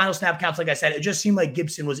have the final snap counts, like I said. It just seemed like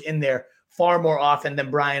Gibson was in there far more often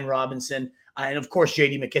than Brian Robinson. And, of course,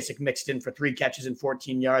 J.D. McKissick mixed in for 3 catches and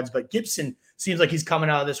 14 yards. But Gibson seems like he's coming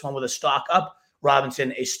out of this one with a stock up.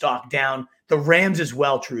 Robinson, a stock down. The Rams as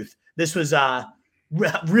well, Truth. This was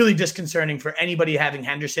really disconcerting for anybody having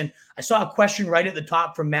Henderson. I saw a question right at the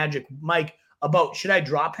top from Magic Mike about, should I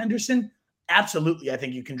drop Henderson? Absolutely. I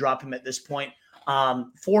think you can drop him at this point.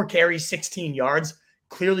 4 carries, 16 yards.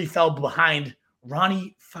 Clearly fell behind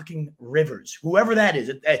Ronnie fucking Rivers, whoever that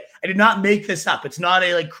is. I did not make this up. It's not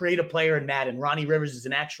a create a player in Madden. Ronnie Rivers is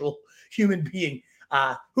an actual human being.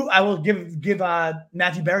 Who I will give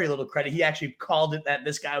Matthew Berry a little credit. He actually called it that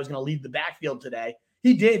this guy was going to lead the backfield today.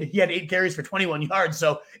 He did. He had 8 carries for 21 yards,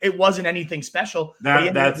 so it wasn't anything special.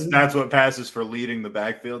 That's what passes for leading the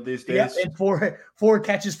backfield these days. Yeah, and four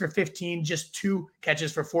catches for 15, just 2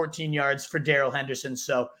 catches for 14 yards for Darrell Henderson.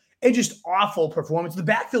 So a just awful performance. The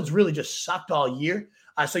backfield's really just sucked all year.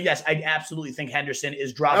 So yes, I absolutely think Henderson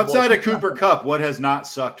is droppable. Outside of Cooper Kupp, what has not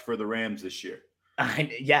sucked for the Rams this year?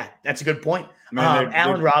 Yeah, that's a good point.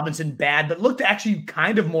 Allen Robinson, bad, but looked actually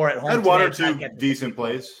kind of more at home. Had 1 or 2 decent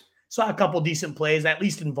plays. Saw a couple decent plays, at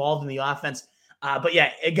least involved in the offense. But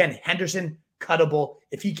yeah, again, Henderson, cuttable.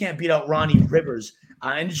 If he can't beat out Ronnie Rivers,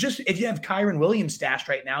 and it's just, if you have Kyron Williams stashed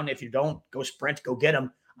right now, and if you don't, go sprint, go get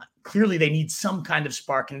him. Clearly, they need some kind of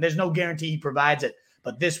spark, and there's no guarantee he provides it.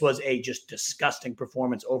 But this was a just disgusting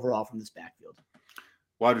performance overall from this backfield.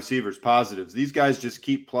 Wide receivers, positives. These guys just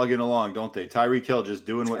keep plugging along, don't they? Tyreek Hill just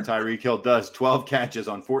doing what Tyreek Hill does. 12 catches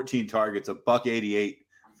on 14 targets, $188.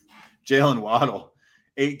 Jalen Waddle,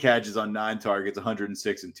 8 catches on 9 targets,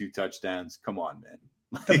 106 and 2 touchdowns. Come on, man.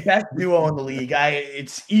 The best duo in the league.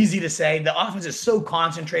 It's easy to say. The offense is so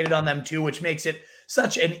concentrated on them too, which makes it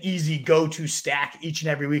such an easy go-to stack each and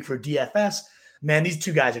every week for DFS. Man, these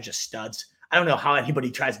 2 guys are just studs. I don't know how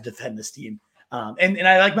anybody tries to defend this team. And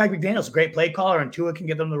I like Mike McDaniels, a great play caller, and Tua can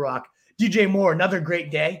get them the rock. DJ Moore, another great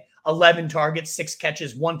day. 11 targets, 6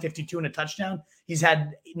 catches, 152 and a touchdown. He's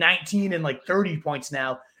had 19 and 30 points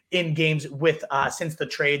now in games with since the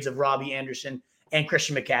trades of Robbie Anderson and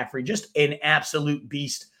Christian McCaffrey. Just an absolute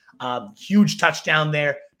beast. Huge touchdown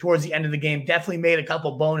there towards the end of the game. Definitely made a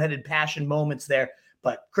couple boneheaded passion moments there.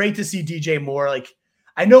 But great to see DJ Moore.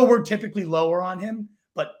 I know we're typically lower on him,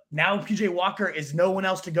 but now PJ Walker is no one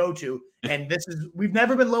else to go to. And we've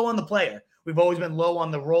never been low on the player. We've always been low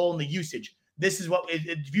on the role and the usage. This is what,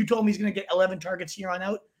 if you told me he's going to get 11 targets here on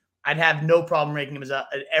out, I'd have no problem ranking him as an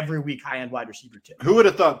every week high-end wide receiver too. Who would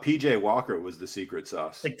have thought PJ Walker was the secret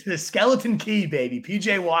sauce? The skeleton key, baby.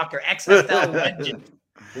 PJ Walker, XFL legend.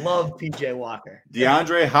 Love PJ Walker.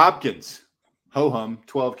 DeAndre Hopkins, ho-hum,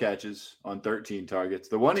 12 catches on 13 targets.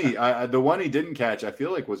 The one he didn't catch, I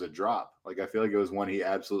feel like was a drop. I feel like it was one he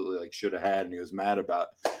absolutely should have had, and he was mad about.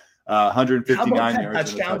 159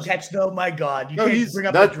 yards. Touchdown catch, though. My God,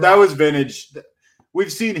 that was vintage.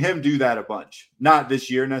 We've seen him do that a bunch. Not this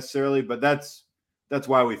year necessarily, but that's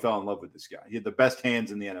why we fell in love with this guy. He had the best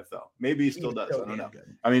hands in the NFL. Maybe he still does. I don't know.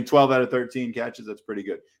 Good. I mean, 12 out of 13 catches, that's pretty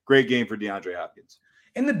good. Great game for DeAndre Hopkins.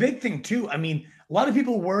 And the big thing, too, I mean, a lot of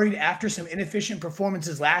people worried after some inefficient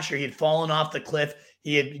performances last year. He had fallen off the cliff.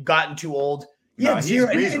 He had gotten too old. He's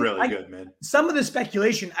really good, man. Some of the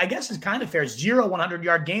speculation, I guess, is kind of fair. 0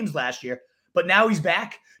 100-yard games last year, but now he's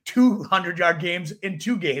back 200-yard games in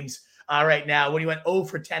 2 games right now when he went 0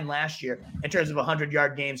 for 10 last year in terms of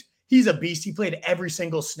 100-yard games. He's a beast. He played every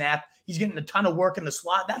single snap. He's getting a ton of work in the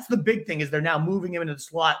slot. That's the big thing, is they're now moving him into the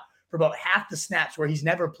slot for about half the snaps where he's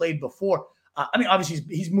never played before. Obviously,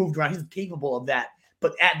 he's moved around. He's capable of that.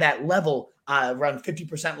 But at that level, around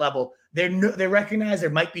 50% level, they recognize there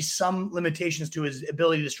might be some limitations to his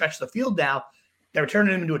ability to stretch the field now. They're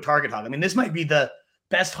turning him into a target hog. I mean, this might be the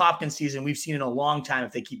Best Hopkins season we've seen in a long time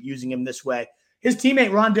if they keep using him this way. His teammate,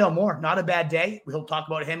 Rondale Moore, not a bad day. We'll talk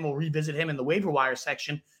about him. We'll revisit him in the waiver wire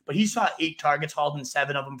section. But he saw 8 targets, hauled in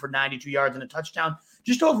 7 of them for 92 yards and a touchdown.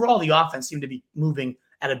 Just overall, the offense seemed to be moving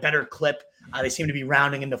at a better clip. They seem to be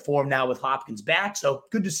rounding into form now with Hopkins back. So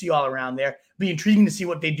good to see all around there. Be intriguing to see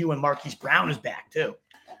what they do when Marquise Brown is back, too.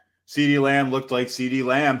 CeeDee Lamb looked like CeeDee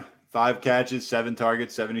Lamb. 5 catches, 7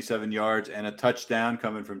 targets, 77 yards, and a touchdown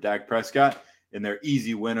coming from Dak Prescott in their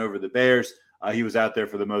easy win over the Bears. He was out there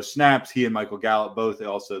for the most snaps. He and Michael Gallup both.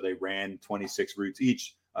 They ran 26 routes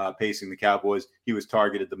each, pacing the Cowboys. He was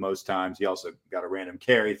targeted the most times. He also got a random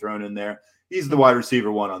carry thrown in there. He's the wide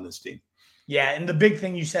receiver 1 on this team. Yeah, and the big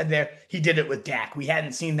thing you said there, he did it with Dak. We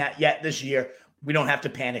hadn't seen that yet this year. We don't have to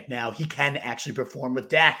panic now. He can actually perform with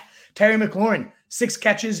Dak. Terry McLaurin, 6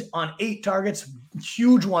 catches on 8 targets.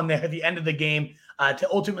 Huge one there at the end of the game to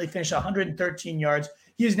ultimately finish 113 yards.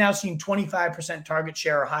 He has now seen 25% target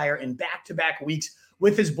share or higher in back-to-back weeks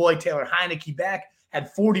with his boy Taylor Heineke back.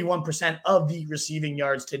 Had 41% of the receiving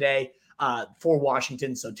yards today for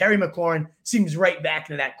Washington. So Terry McLaurin seems right back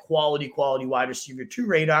into that quality wide receiver 2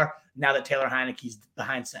 radar now that Taylor Heineke's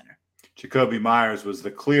behind center. Jacoby Myers was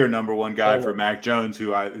the clear number 1 guy for Mac Jones,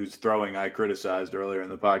 whose throwing I criticized earlier in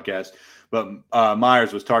the podcast. But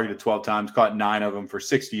Myers was targeted 12 times, caught 9 of them for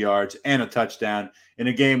 60 yards and a touchdown in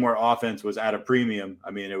a game where offense was at a premium.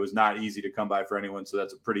 I mean, it was not easy to come by for anyone. So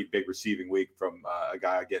that's a pretty big receiving week from a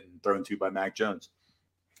guy getting thrown to by Mac Jones.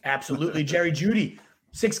 Absolutely. Jerry Jeudy,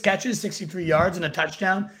 6 catches, 63 yards and a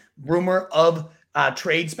touchdown. Rumor of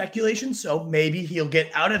trade speculation. So maybe he'll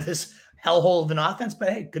get out of this hellhole of an offense.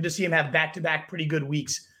 But hey, good to see him have back-to-back pretty good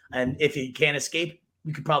weeks. And if he can't escape,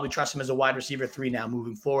 we could probably trust him as a wide receiver 3 now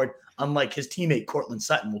moving forward, unlike his teammate Cortland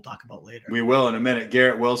Sutton we'll talk about later. We will in a minute.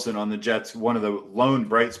 Garrett Wilson on the Jets, one of the lone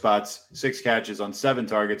bright spots, 6 catches on 7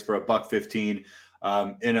 targets for $115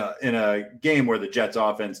 in a game where the Jets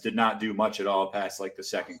offense did not do much at all past like the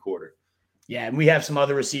second quarter. Yeah, and we have some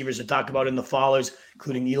other receivers to talk about in the fallers,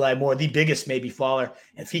 including Eli Moore, the biggest maybe faller.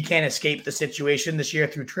 If he can't escape the situation this year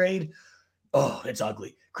through trade, it's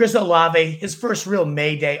ugly. Chris Olave, his first real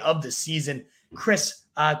May day of the season. Chris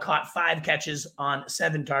caught 5 catches on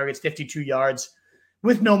 7 targets, 52 yards.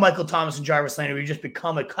 With no Michael Thomas and Jarvis Landry, we've just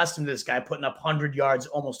become accustomed to this guy putting up 100 yards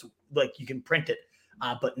almost like you can print it.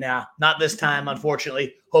 But not this time,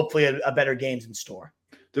 unfortunately. Hopefully a better game's in store.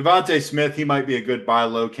 Devontae Smith, he might be a good buy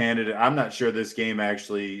low candidate. I'm not sure this game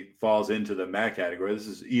actually falls into the Matt category. This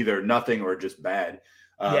is either nothing or just bad.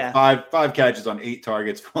 Five catches on 8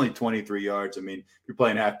 targets, only 23 yards. I mean, if you're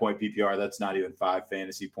playing half-point PPR, that's not even 5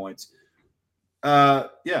 fantasy points. I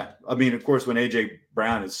mean, of course, when A.J.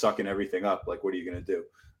 Brown is sucking everything up, like, what are you going to do?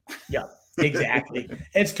 Yeah, exactly.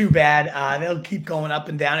 It's too bad. They'll keep going up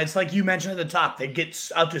and down. It's like you mentioned at the top. They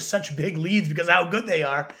get out to such big leads because of how good they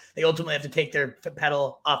are. They ultimately have to take their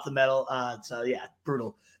pedal off the metal.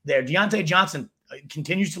 Brutal there. Deontay Johnson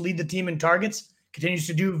continues to lead the team in targets, continues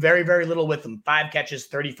to do very, very little with them. 5 catches,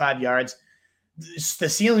 35 yards. The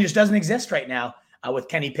ceiling just doesn't exist right now with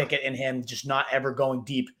Kenny Pickett and him just not ever going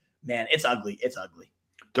deep. Man, it's ugly. It's ugly.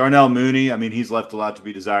 Darnell Mooney, I mean, he's left a lot to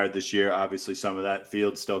be desired this year. Obviously, some of that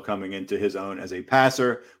field still coming into his own as a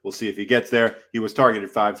passer. We'll see if he gets there. He was targeted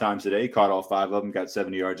 5 times today, caught all 5 of them, got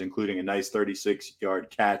 70 yards, including a nice 36-yard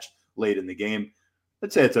catch late in the game.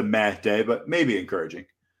 I'd say it's a meh day, but maybe encouraging.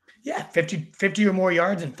 Yeah, 50 or more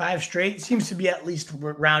yards in 5 straight. Seems to be at least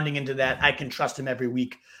rounding into that I can trust him every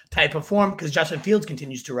week type of form because Justin Fields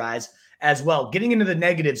continues to rise as well. Getting into the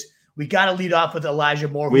negatives, we got to lead off with Elijah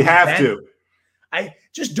Moore. We have to. I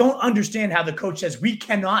just don't understand how the coach says we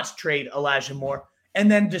cannot trade Elijah Moore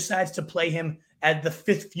and then decides to play him at the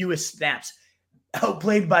 5th fewest snaps.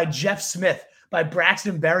 Outplayed by Jeff Smith, by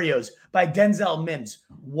Braxton Berrios, by Denzel Mims.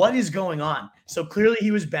 What is going on? So clearly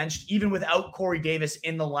he was benched even without Corey Davis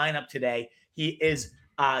in the lineup today. He is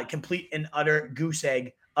complete and utter goose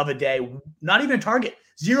egg of a day. Not even a target.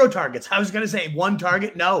 0 targets. I was going to say 1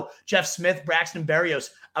 target. No, Jeff Smith, Braxton Berrios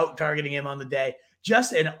out targeting him on the day.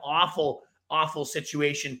 Just an awful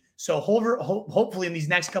situation. So hopefully in these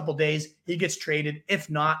next couple days, he gets traded. If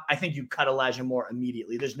not, I think you cut Elijah Moore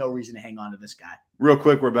immediately. There's no reason to hang on to this guy. Real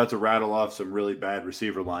quick, we're about to rattle off some really bad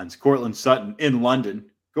receiver lines. Cortland Sutton in London,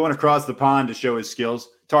 going across the pond to show his skills.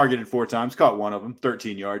 Targeted 4 times, caught 1 of them,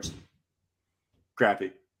 13 yards.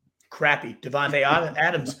 Crappy. Devontae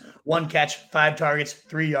Adams, 1 catch, 5 targets,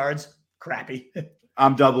 3 yards. Crappy.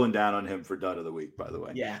 I'm doubling down on him for dud of the week, by the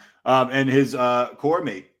way. Yeah. And his core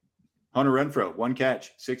mate, Hunter Renfrow, 1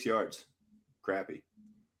 catch, 6 yards. Crappy.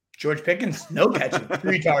 George Pickens, no catches,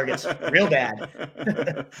 3 targets. Real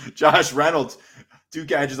bad. Josh Reynolds, 2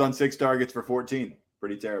 catches on 6 targets for 14.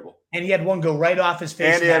 Pretty terrible. And he had one go right off his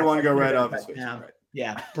face. And he had one go right off his face. Right. Right.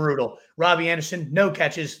 Yeah, brutal. Robbie Anderson, no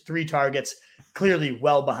catches, 3 targets, clearly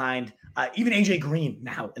well behind. Even AJ Green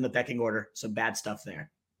now in the pecking order. Some bad stuff there.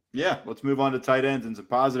 Yeah, let's move on to tight ends and some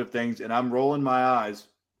positive things. And I'm rolling my eyes,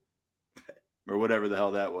 or whatever the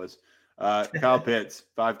hell that was. Kyle Pitts,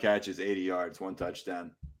 5 catches, 80 yards, 1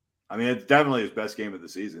 touchdown. I mean, it's definitely his best game of the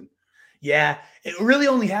season. Yeah, it really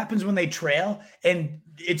only happens when they trail, and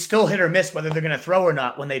it's still hit or miss whether they're going to throw or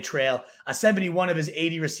not when they trail. 71 of his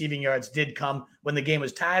 80 receiving yards did come when the game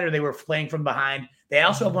was tied or they were playing from behind. They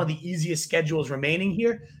also have one of the easiest schedules remaining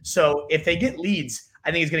here. So if they get leads,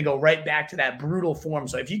 I think it's going to go right back to that brutal form.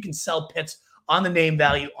 So if you can sell Pitts on the name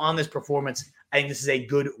value on this performance, I think this is a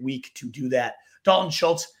good week to do that. Dalton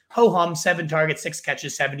Schultz, ho-hum, 7 targets, 6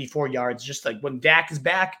 catches, 74 yards. Just like when Dak is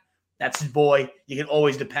back, that's his boy. You can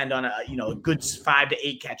always depend on a good 5 to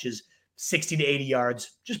 8 catches, 60 to 80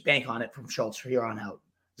 yards. Just bank on it from Schultz from here on out.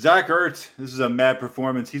 Zach Ertz, this is a mad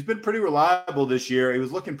performance. He's been pretty reliable this year. He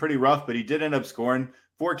was looking pretty rough, but he did end up scoring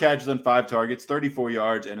 4 catches on 5 targets, 34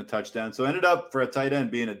 yards, and a touchdown. So ended up for a tight end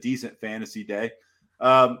being a decent fantasy day.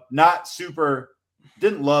 Not super,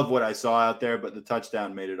 didn't love what I saw out there, but the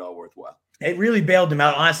touchdown made it all worthwhile. It really bailed him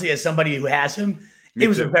out. Honestly, as somebody who has him, it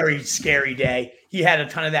was a very scary day. He had a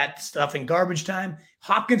ton of that stuff in garbage time.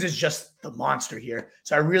 Hopkins is just the monster here.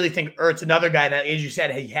 So I really think Ertz, another guy that, as you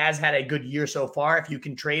said, he has had a good year so far. If you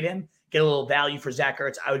can trade him, get a little value for Zach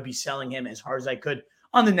Ertz, I would be selling him as hard as I could.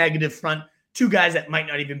 On the negative front, 2 guys that might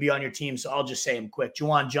not even be on your team, so I'll just say them quick.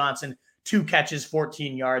 Juwan Johnson, 2 catches,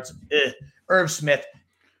 14 yards. Irv Smith,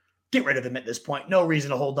 get rid of him at this point. No reason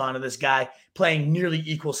to hold on to this guy. Playing nearly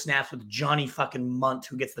equal snaps with Johnny fucking Munt,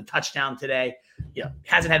 who gets the touchdown today.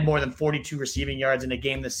 Hasn't had more than 42 receiving yards in a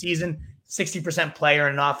game this season. 60% player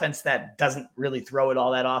in an offense that doesn't really throw it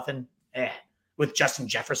all that often. With Justin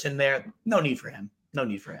Jefferson there, no need for him.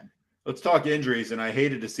 Let's talk injuries, and I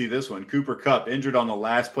hated to see this one. Cooper Kupp injured on the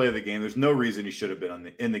last play of the game. There's no reason he should have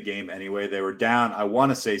been in the game anyway. They were down, I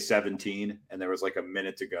want to say 17, and there was like a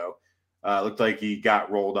minute to go. Looked like he got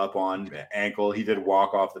rolled up on ankle. He did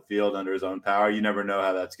walk off the field under his own power. You never know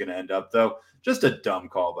how that's going to end up, though. Just a dumb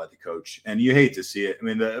call by the coach, and you hate to see it. I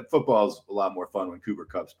mean, the football is a lot more fun when Cooper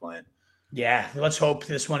Kupp's playing. Yeah, let's hope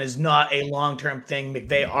this one is not a long-term thing.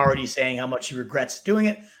 McVay already saying how much he regrets doing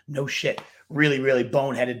it. No shit. Really, really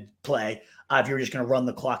boneheaded play if you were just going to run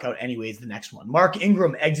the clock out anyways the next one. Mark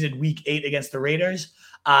Ingram exited week 8 against the Raiders.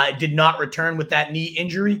 Did not return with that knee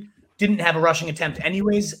injury. Didn't have a rushing attempt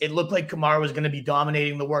anyways. It looked like Kamara was going to be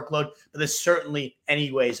dominating the workload, but this certainly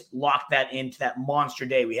anyways locked that into that monster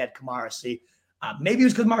day we had Kamara see. Maybe it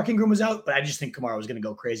was because Mark Ingram was out, but I just think Kamara was going to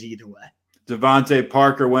go crazy either way. Devontae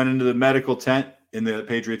Parker went into the medical tent in the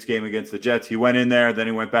Patriots game against the Jets. He went in there, then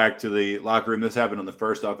he went back to the locker room. This happened on the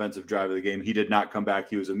first offensive drive of the game. He did not come back.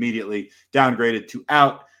 He was immediately downgraded to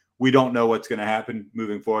out. We don't know what's going to happen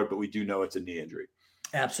moving forward, but we do know it's a knee injury.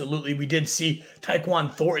 Absolutely. We did see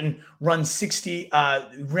Tyquan Thornton ran 60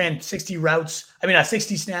 routes.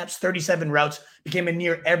 60 snaps, 37 routes, became a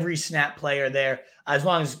near every snap player there, as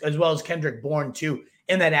well as Kendrick Bourne too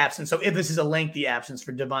in that absence. So if this is a lengthy absence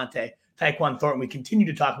for Devontae, Tyquan Thornton, we continue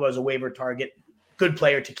to talk about as a waiver target, good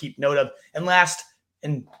player to keep note of. And last,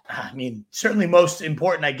 certainly most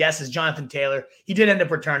important, I guess, is Jonathan Taylor. He did end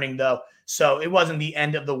up returning though. So it wasn't the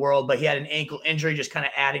end of the world, but he had an ankle injury, just kind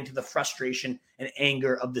of adding to the frustration and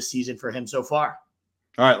anger of the season for him so far.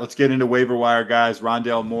 All right, let's get into waiver wire, guys.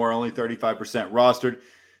 Rondale Moore, only 35% rostered.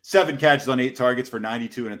 7 catches on 8 targets for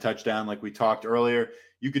 92 and a touchdown, like we talked earlier.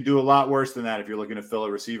 You could do a lot worse than that if you're looking to fill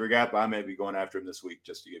a receiver gap. I may be going after him this week,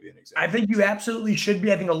 just to give you an example. I think you absolutely should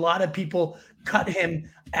be. I think a lot of people cut him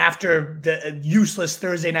after the useless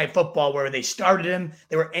Thursday Night Football where they started him.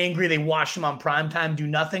 They were angry. They watched him on primetime do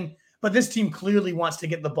nothing. But this team clearly wants to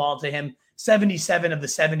get the ball to him. 77 of the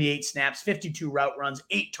 78 snaps, 52 route runs,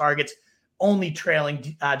 8 targets, only trailing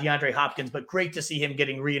DeAndre Hopkins. But great to see him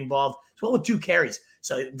getting re-involved as well with 2 carries.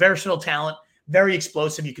 So versatile talent, very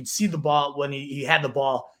explosive. You can see the ball when he had the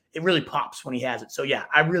ball. It really pops when he has it. So, yeah,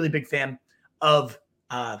 I'm really big fan of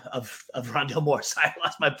Rondale Moore. So I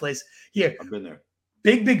lost my place here. I've been there.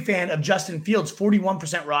 Big fan of Justin Fields, 41%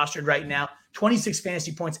 rostered right now, 26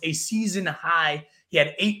 fantasy points, a season high. He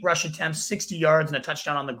had 8 rush attempts, 60 yards, and a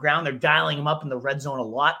touchdown on the ground. They're dialing him up in the red zone a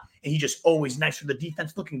lot, and he just always nice for the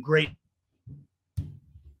defense, looking great.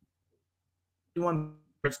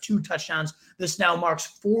 2 touchdowns. This now marks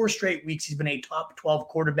 4 straight weeks. He's been a top 12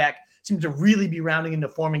 quarterback. Seems to really be rounding into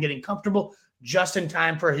form and getting comfortable just in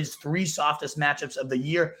time for his 3 softest matchups of the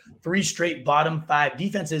year. 3 straight bottom 5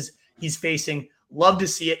 defenses he's facing. Love to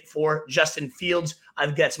see it for Justin Fields.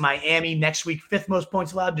 That's Miami next week, 5th most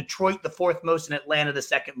points allowed. Detroit, the 4th most, and Atlanta, the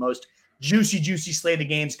 2nd most. Juicy slate of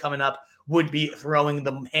games coming up. Would be throwing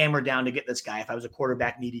the hammer down to get this guy if I was a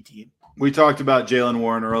quarterback needy team. We talked about Jaylen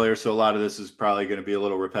Warren earlier, so a lot of this is probably going to be a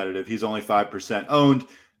little repetitive. He's only 5% owned.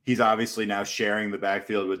 He's obviously now sharing the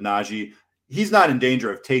backfield with Najee. He's not in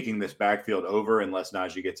danger of taking this backfield over unless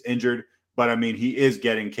Najee gets injured. But, I mean, he is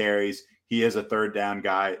getting carries. He is a third down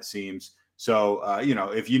guy, it seems. So,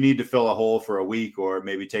 if you need to fill a hole for a week or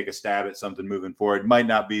maybe take a stab at something moving forward, might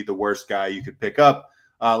not be the worst guy you could pick up.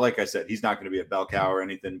 Like I said, he's not going to be a bell cow or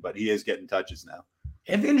anything, but he is getting touches now.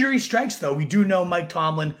 If injury strikes, though, we do know Mike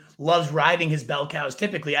Tomlin loves riding his bell cows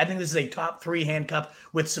typically. I think this is a top 3 handcuff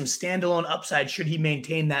with some standalone upside should he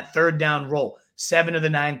maintain that third down role. 7 of the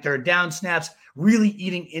 9 third down snaps, really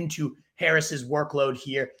eating into Harris's workload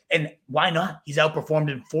here. And why not? He's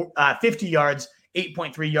outperformed in 50 yards,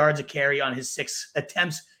 8.3 yards a carry on his 6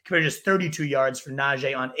 attempts, compared to just 32 yards for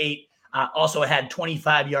Najee on 8. Also had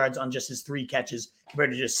 25 yards on just his 3 catches,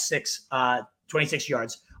 compared to just 26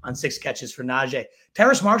 yards on 6 catches for Najee.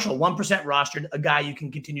 Terrace Marshall, 1% rostered, a guy you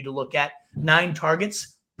can continue to look at. 9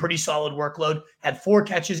 targets, pretty solid workload. Had 4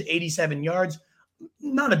 catches, 87 yards.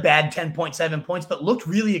 Not a bad 10.7 points, but looked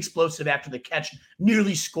really explosive after the catch.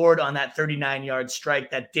 Nearly scored on that 39-yard strike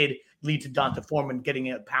that did lead to Donta Foreman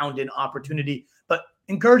getting a pound-in opportunity. But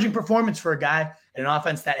encouraging performance for a guy in an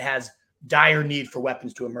offense that has dire need for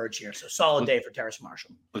weapons to emerge here. So solid day for Terrace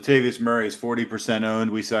Marshall. Latavius Murray is 40%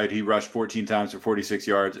 owned. We said he rushed 14 times for 46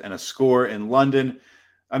 yards and a score in London.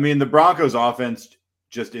 I mean, the Broncos offense,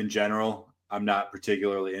 just in general, I'm not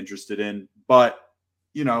particularly interested in. But,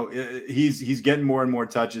 he's getting more and more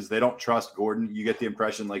touches. They don't trust Gordon. You get the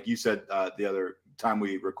impression, like you said the other time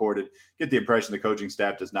we recorded, get the impression the coaching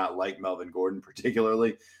staff does not like Melvin Gordon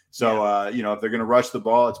particularly. So, if they're going to rush the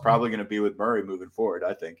ball, it's probably going to be with Murray moving forward,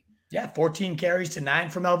 I think. Yeah, 14 carries to 9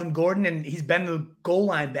 for Melvin Gordon, and he's been the goal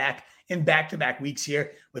line back in back-to-back weeks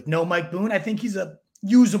here with no Mike Boone. I think he's a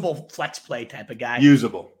usable flex play type of guy.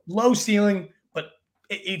 Usable. Low ceiling, but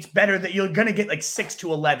it's better that you're going to get like 6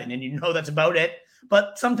 to 11, and that's about it.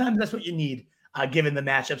 But sometimes that's what you need given the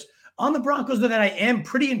matchups. On the Broncos, though, that I am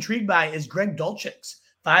pretty intrigued by is Greg Dulcich.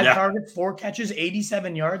 5 targets, 4 catches,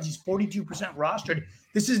 87 yards. He's 42% rostered.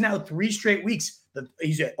 This is now 3 straight weeks.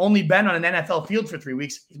 He's only been on an NFL field for 3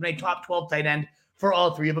 weeks. He's been a top 12 tight end for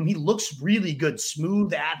all 3 of them. He looks really good,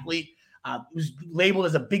 smooth athlete. Was labeled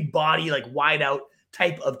as a big body, like wide out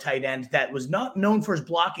type of tight end that was not known for his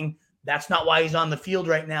blocking. That's not why he's on the field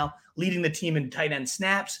right now, leading the team in tight end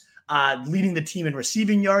snaps, leading the team in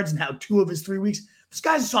receiving yards now 2 of his 3 weeks. This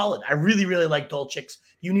guy's solid. I really, really like Dulcich.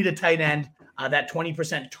 You need a tight end. That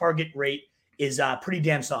 20% target rate is pretty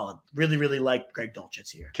damn solid. Really, really like Greg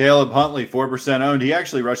Dulcich here. Caleb Huntley, 4% owned. He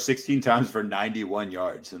actually rushed 16 times for 91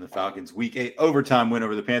 yards in the Falcons' Week 8 overtime win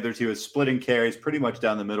over the Panthers. He was splitting carries pretty much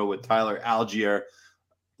down the middle with Tyler Algier.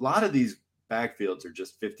 A lot of these backfields are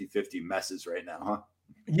just 50-50 messes right now, huh?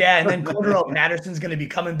 Yeah, and then Cordarrelle Patterson's going to be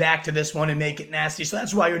coming back to this one and make it nasty. So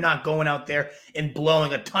that's why you're not going out there and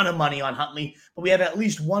blowing a ton of money on Huntley. But we have at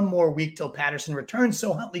least one more week till Patterson returns,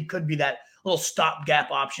 so Huntley could be that little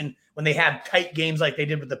stopgap option when they have tight games like they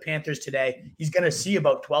did with the Panthers today. He's going to see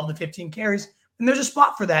about 12 to 15 carries, and there's a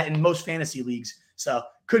spot for that in most fantasy leagues. So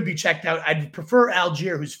could be checked out. I'd prefer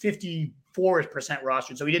Algier, who's 54%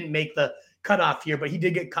 rostered, so he didn't make the cutoff here, but he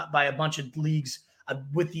did get cut by a bunch of leagues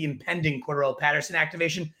with the impending Cordarrelle Patterson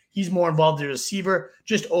activation. He's more involved as a receiver.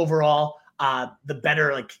 Just overall, the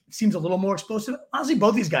better, seems a little more explosive. Honestly,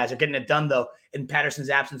 both these guys are getting it done, though, in Patterson's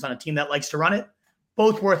absence on a team that likes to run it.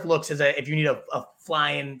 Both worth looks if you need a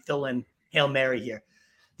fly-in, fill-in Hail Mary here.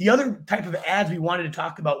 The other type of ads we wanted to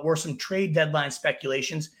talk about were some trade deadline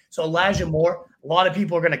speculations. So Elijah Moore, a lot of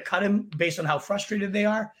people are going to cut him based on how frustrated they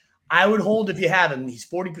are. I would hold if you have him. He's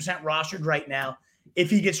 40% rostered right now. If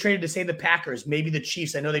he gets traded to, say, the Packers, maybe the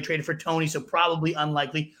Chiefs. I know they traded for Tony, so probably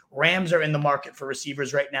unlikely. Rams are in the market for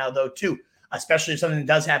receivers right now, though, too, especially if something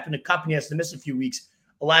does happen to Kupp and he has to miss a few weeks.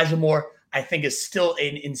 Elijah Moore, I think, is still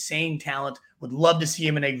an insane talent. Would love to see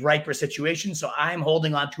him in a riper situation, so I'm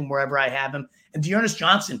holding on to him wherever I have him. And Dearness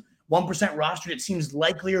Johnson, 1% rostered. It seems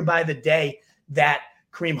likelier by the day that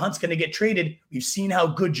Kareem Hunt's going to get traded. We've seen how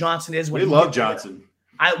good Johnson is. We love Johnson.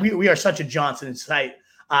 We are such a Johnson site.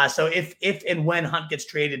 So if and when Hunt gets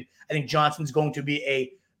traded, I think Johnson's going to be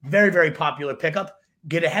a very, very popular pickup.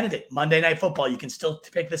 Get ahead of it. Monday Night Football, you can still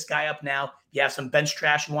pick this guy up now. You have some bench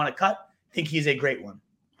trash you want to cut. I think he's a great one.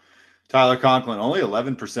 Tyler Conklin, only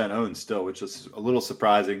 11% owned still, which is a little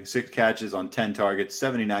surprising. 6 catches on 10 targets,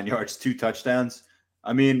 79 yards, 2 touchdowns.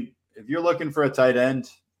 I mean, if you're looking for a tight end,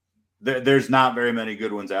 there's not very many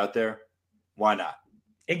good ones out there. Why not?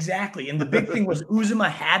 Exactly. And the big thing was Uzuma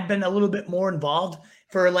had been a little bit more involved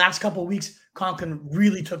for the last couple of weeks. Conklin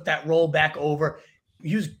really took that role back over.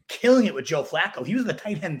 He was killing it with Joe Flacco. He was the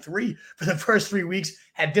tight end 3 for the first 3 weeks,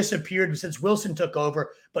 had disappeared since Wilson took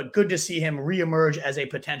over, but good to see him reemerge as a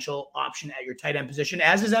potential option at your tight end position,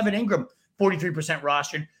 as is Evan Ingram, 43%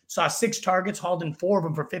 rostered, saw 6 targets, hauled in 4 of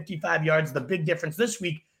them for 55 yards. The big difference this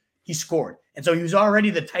week, he scored. And so he was already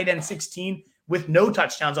the tight end 16 with no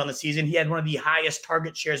touchdowns on the season. He had one of the highest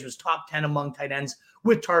target shares, was top 10 among tight ends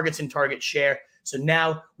with targets and target share. So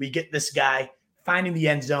now we get this guy finding the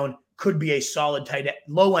end zone. Could be a solid tight end,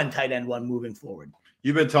 low-end tight end one moving forward.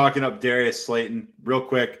 You've been talking up Darius Slayton real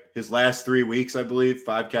quick. His last 3 weeks, I believe,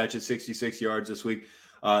 5 catches, 66 yards this week.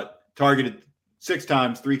 Targeted 6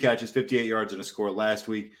 times, 3 catches, 58 yards and a score last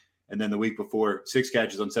week. And then the week before, 6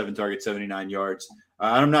 catches on 7 targets, 79 yards.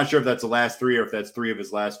 I'm not sure if that's the last 3 or if that's 3 of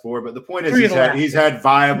his last 4. But the point is he's had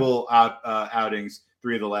viable outings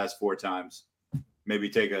 3 of the last 4 times. Maybe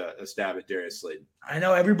take a stab at Darius Slayton. I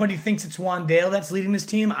know everybody thinks it's Wandale that's leading this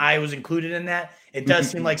team. I was included in that. It does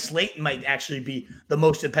seem like Slayton might actually be the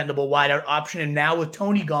most dependable wideout option. And now with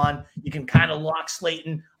Tony gone, you can kind of lock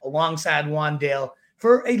Slayton alongside Wandale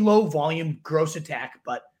for a low volume gross attack,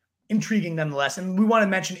 but intriguing nonetheless. And we want to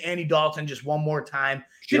mention Andy Dalton just one more time.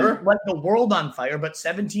 Sure. Didn't light the world on fire, but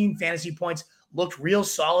 17 fantasy points, looked real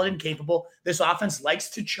solid and capable. This offense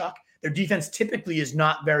likes to chuck. Their defense typically is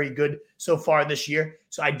not very good so far this year.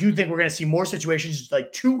 So I do think we're going to see more situations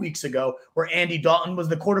like 2 weeks ago where Andy Dalton was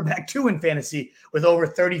the quarterback 2 in fantasy with over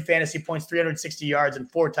 30 fantasy points, 360 yards, and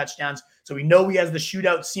 4 touchdowns. So we know he has the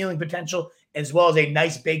shootout ceiling potential as well as a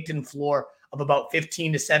nice baked-in floor of about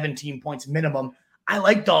 15 to 17 points minimum. I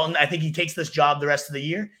like Dalton. I think he takes this job the rest of the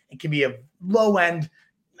year and can be a low-end,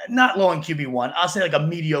 not low-end QB1. I'll say like a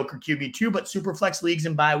mediocre QB2, but super flex leagues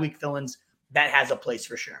and bye-week fill-ins, that has a place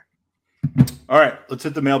for sure. All right, let's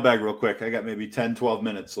hit the mailbag real quick. I got maybe 10, 12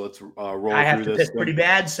 minutes, so let's roll I have through to this. piss pretty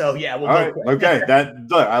bad, so yeah, we'll All go right, quick. okay.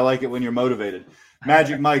 I like it when you're motivated.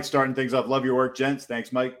 Magic Mike starting things off. Love your work, gents.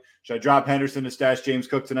 Thanks, Mike. Should I drop Henderson to stash James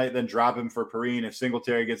Cook tonight, then drop him for Perrine if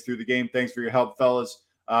Singletary gets through the game? Thanks for your help, fellas.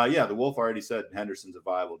 Yeah, the Wolf already said Henderson's a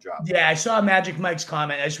viable drop. Yeah, I saw Magic Mike's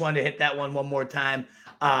comment. I just wanted to hit that one more time.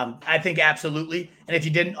 I think absolutely. And if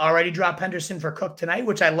you didn't already drop Henderson for Cook tonight,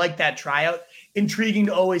 which I like that tryout, intriguing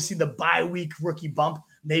to always see the bye week rookie bump.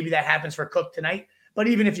 Maybe that happens for Cook tonight. But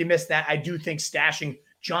even if you missed that, I do think stashing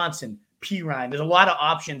Johnson, Perrine, there's a lot of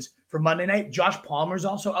options for Monday night. Josh Palmer's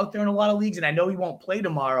also out there in a lot of leagues, and I know he won't play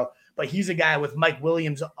tomorrow, but he's a guy with Mike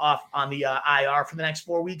Williams off on the IR for the next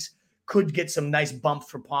 4 weeks. Could get some nice bumps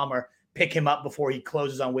for Palmer. Pick him up before he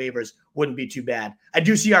closes on waivers. Wouldn't be too bad. I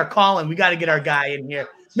do see our Colin. We got to get our guy in here.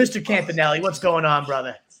 Mr. Campanelli, what's going on,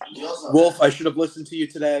 brother? Wolf, I should have listened to you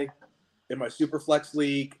today. In my Superflex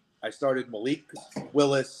League, I started Malik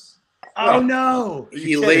Willis. Oh, no.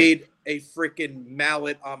 He laid a freaking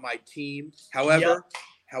mallet on my team. However,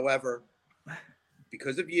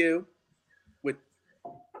 because of you, with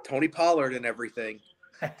Tony Pollard and everything,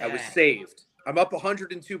 I was saved. I'm up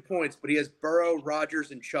 102 points, but he has Burrow,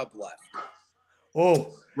 Rodgers, and Chubb left.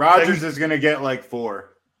 Oh, Rodgers is going to get like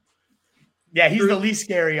 4. Yeah, he's the least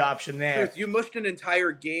scary option there. You mushed an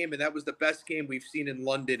entire game, and that was the best game we've seen in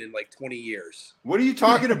London in like 20 years. What are you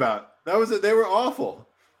talking about? They were awful.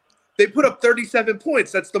 They put up 37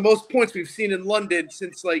 points. That's the most points we've seen in London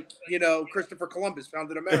since, Christopher Columbus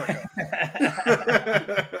founded America.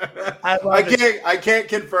 I can't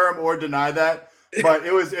confirm or deny that, but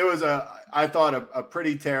it was I thought a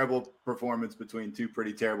pretty terrible performance between 2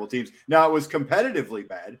 pretty terrible teams. Now it was competitively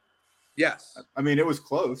bad. Yes. I mean, it was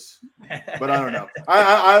close, but I don't know.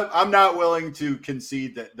 I'm not willing to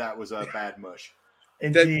concede that was a bad mush.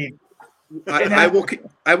 Indeed. I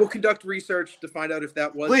will conduct research to find out if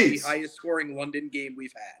that was the highest scoring London game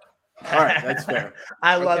we've had. All right, that's fair.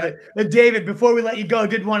 I love it. But David, before we let you go,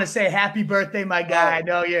 did want to say happy birthday, my guy. I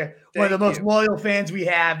know you're one of the most loyal fans we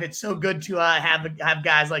have. It's so good to have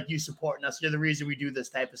guys like you supporting us. You're the reason we do this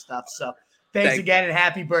type of stuff. So thanks again and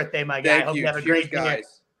happy birthday, my guy. Hope you have a great day.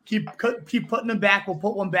 Keep putting them back. We'll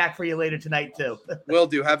put one back for you later tonight, too. Will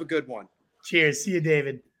do. Have a good one. Cheers. See you,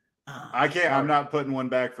 David. I can't. I'm not putting one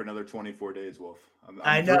back for another 24 days, Wolf.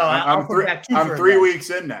 I know. I'm 3 weeks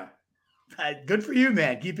in now. Good for you,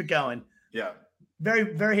 man. Keep it going. Yeah. Very,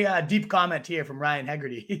 very deep comment here from Ryan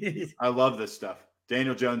Hegarty. I love this stuff.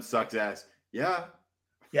 Daniel Jones sucks ass. Yeah.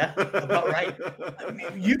 Yeah, about right. I mean,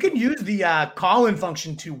 you can use the call-in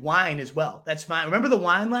function to whine as well. That's fine. Remember the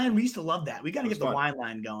whine line? We used to love that. We got to get the whine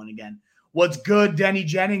line going again. What's good, Denny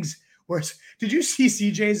Jennings? Did you see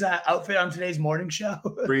CJ's outfit on today's morning show?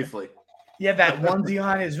 Briefly. Yeah, that onesie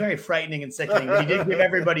on is very frightening and sickening. But he did give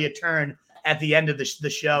everybody a turn at the end of the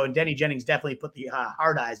show. And Denny Jennings definitely put the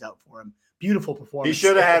hard eyes out for him. Beautiful performance. He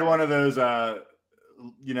should have had one of those,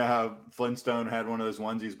 you know how Flintstone had one of those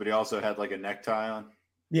onesies, but he also had like a necktie on.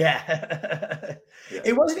 Yeah. Yeah.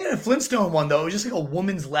 It wasn't even a Flintstone one, though. It was just like a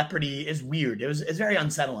woman's leopardy. It's weird. It's very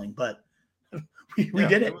unsettling, but we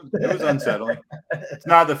did it. It was unsettling. It's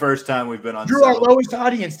not the first time we've been Drew, our unsettled. lowest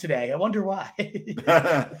audience today. I wonder why.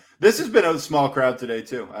 This has been a small crowd today,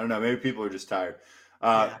 too. I don't know. Maybe people are just tired.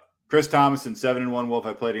 Yeah. Chris Thomason, 7-1 Wolf.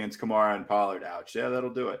 I played against Kamara and Pollard. Ouch. Yeah, that'll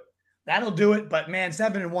do it. That'll do it. But man,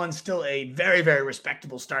 7-1, still a very, very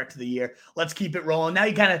respectable start to the year. Let's keep it rolling. Now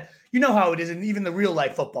you know how it is in even the real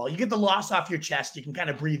life football. You get the loss off your chest. You can kind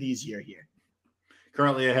of breathe easier here.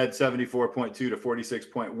 Currently ahead 74.2 to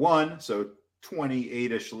 46.1. So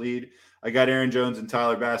 28-ish lead. I got Aaron Jones and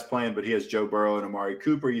Tyler Bass playing, but he has Joe Burrow and Amari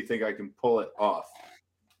Cooper. You think I can pull it off?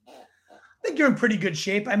 I think you're in pretty good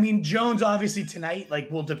shape. I mean, Jones obviously tonight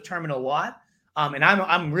will determine a lot. And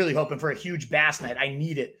I'm really hoping for a huge Bass night. I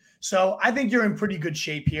need it. So I think you're in pretty good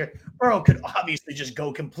shape here. Burrow could obviously just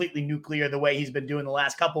go completely nuclear the way he's been doing the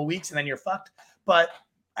last couple of weeks, and then you're fucked. But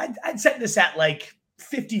I'd set this at like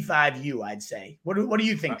 55U, I'd say. What do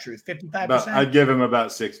you think, Truth? 55%? I'd give him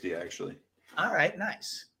about 60, actually. All right,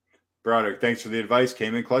 nice. Broderick, thanks for the advice.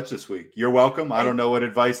 Came in clutch this week. You're welcome. I don't know what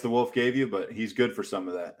advice the Wolf gave you, but he's good for some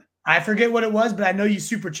of that. I forget what it was, but I know you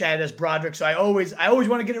super chatted us, Broderick. So I always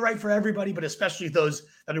want to get it right for everybody, but especially those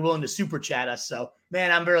that are willing to super chat us. So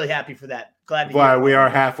man, I'm really happy for that. Glad to hear it. We are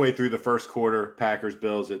halfway through the first quarter. Packers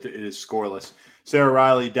Bills. It is scoreless. Sarah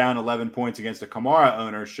Riley down 11 points against a Kamara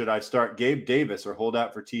owner. Should I start Gabe Davis or hold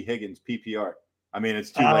out for T. Higgins PPR? I mean,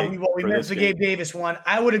 it's too late. We missed the Gabe Davis one.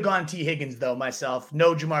 I would have gone T. Higgins though myself.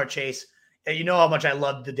 No Jamar Chase. You know how much I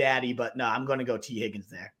love the daddy, but no, I'm going to go T.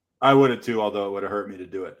 Higgins there. I would have too, although it would have hurt me to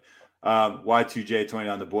do it.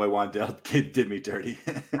 Y2J20 on the boy Wandale did me dirty.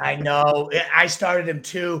 I know. I started him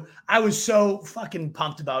too. I was so fucking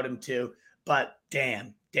pumped about him too. But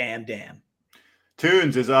damn.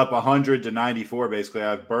 Tunes is up 100 to 94. Basically,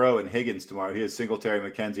 I have Burrow and Higgins tomorrow. He has Singletary,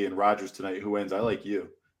 McKenzie, and Rodgers tonight. Who wins? I like you.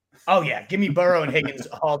 Oh yeah, give me Burrow and Higgins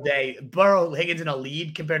all day. Burrow, Higgins in a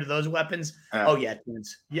lead compared to those weapons. Oh yeah,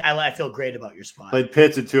 Tunes. Yeah, I feel great about your spot. Played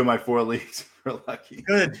Pitts in 2 of my 4 leagues. We're lucky.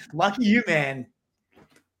 Good, lucky you, man.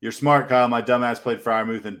 You're smart, Kyle. My dumbass played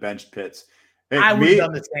Freiermuth and benched Pitts. Hey, I would have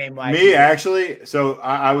done the same. Actually, so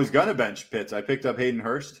I was going to bench Pitts. I picked up Hayden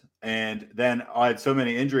Hurst, and then I had so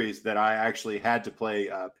many injuries that I actually had to play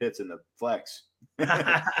Pitts in the flex.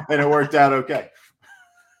 And it worked out okay.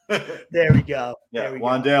 There we go. Yeah,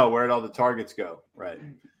 Wandale, where'd all the targets go? Right.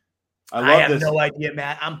 I have no idea,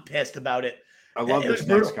 Matt. I'm pissed about it. I love this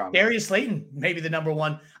next comment. Darius Slayton, maybe the number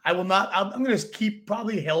one. I will not. I'm going to keep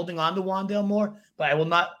probably holding on to Wandale more, but I will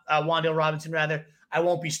not. Wandale Robinson, rather. I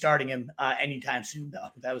won't be starting him anytime soon, though.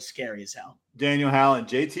 That was scary as hell. Daniel Hallen,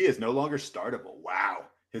 JT is no longer startable. Wow.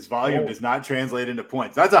 His volume does not translate into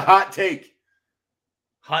points. That's a hot take.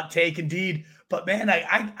 Hot take indeed. But man,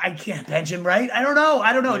 I can't bench him, right? I don't know.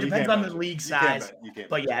 No, it depends on the league size.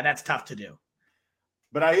 But yeah, that's tough to do.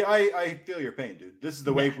 But I feel your pain, dude. This is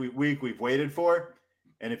the week we've waited for.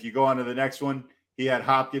 And if you go on to the next one, he had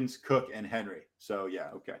Hopkins, Cook, and Henry. So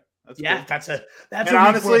yeah, okay. That's cool. That's and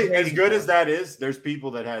honestly, as good as that is, there's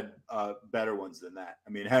people that had better ones than that.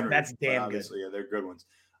 I mean, Henry. That's damn obviously, good. Yeah, they're good ones.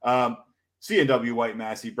 CNW White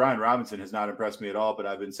Massey, Brian Robinson has not impressed me at all, but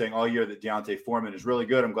I've been saying all year that Deontay Foreman is really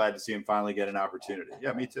good. I'm glad to see him finally get an opportunity.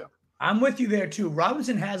 Yeah, me too. I'm with you there too.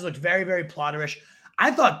 Robinson has looked very, very plotterish. I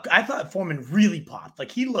thought Foreman really popped. Like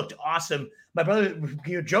he looked awesome. My brother,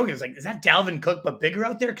 you were joking. It's like, is that Dalvin Cook but bigger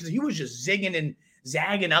out there? Because he was just zigging and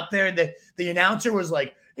zagging up there. The announcer was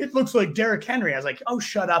like, it looks like Derrick Henry. I was like, oh,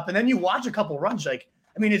 shut up. And then you watch a couple runs, like,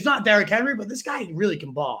 I mean, it's not Derrick Henry, but this guy really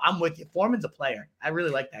can ball. I'm with you. Foreman's a player. I really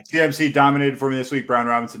like that guy. CMC dominated for me this week. Brian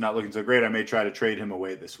Robinson not looking so great. I may try to trade him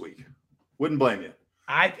away this week. Wouldn't blame you.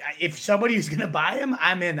 If somebody's going to buy him,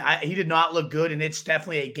 I'm in. He did not look good, and it's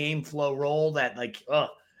definitely a game flow role that, like,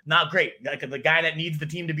 not great. Like the guy that needs the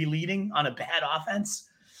team to be leading on a bad offense.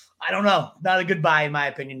 I don't know. Not a good buy, in my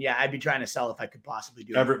opinion. Yeah, I'd be trying to sell if I could possibly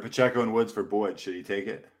do it. Everett, Pacheco, and Woods for Boyd. Should he take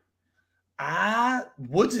it?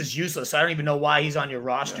 Woods is useless. I don't even know why he's on your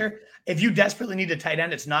roster. Yeah. If you desperately need a tight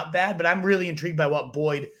end, it's not bad, but I'm really intrigued by what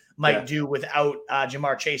Boyd might do without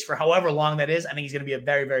Jamar Chase for however long that is. I think he's going to be a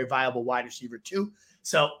very, very viable wide receiver too.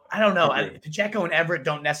 So I don't know. Pacheco and Everett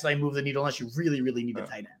don't necessarily move the needle unless you really, really need a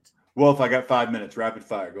tight end. Wolf, I got 5 minutes. Rapid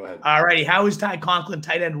fire. Go ahead. All righty. How is Ty Conklin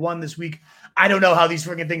tight end 1 this week? I don't know how these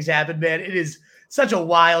freaking things happen, man. It is such a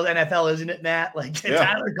wild NFL, isn't it, Matt? Like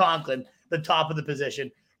Tyler Conklin, the top of the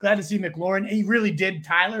position. Glad to see McLaurin. He really did.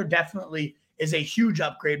 Tyler definitely is a huge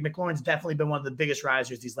upgrade. McLaurin's definitely been one of the biggest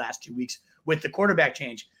risers these last 2 weeks. with the quarterback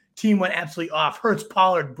change. Team went absolutely off. Hurts,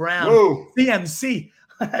 Pollard, Brown, Whoa. CMC,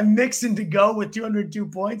 Mixon to go with 202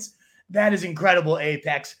 points. That is incredible,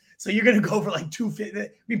 Apex. So you're going to go for like 250. I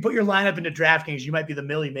mean, put your lineup into DraftKings. You might be the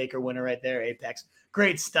Millie Maker winner right there, Apex.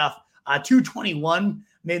 Great stuff. 221.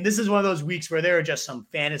 Man, this is one of those weeks where there are just some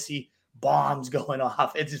fantasy bombs going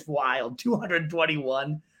off. It's just wild.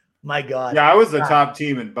 221. My God. Yeah, I was the top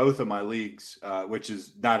team in both of my leagues, which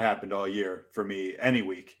has not happened all year for me any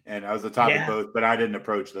week. And I was the top in both, but I didn't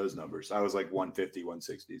approach those numbers. I was like 150,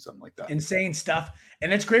 160, something like that. Insane stuff.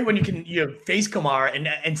 And it's great when you can face Kamara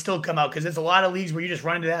and still come out, because there's a lot of leagues where you just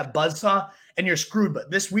run into that buzzsaw and you're screwed.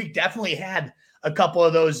 But this week definitely had a couple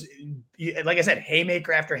of those, like I said,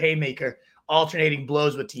 haymaker after haymaker, alternating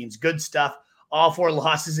blows with teams. Good stuff. All 4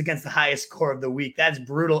 losses against the highest score of the week. That's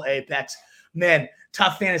brutal, Apex. Man,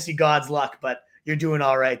 tough fantasy God's luck, but you're doing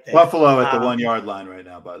all right there. Buffalo at the 1 yard line right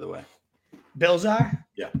now, by the way. Bills are?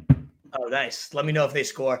 Yeah. Oh, nice. Let me know if they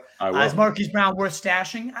score. I will. Is Marquise Brown worth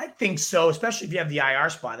stashing? I think so, especially if you have the IR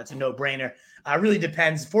spot. That's a no-brainer. Really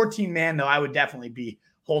depends. 14-man, though, I would definitely be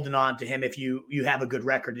holding on to him if you have a good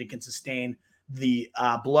record and can sustain the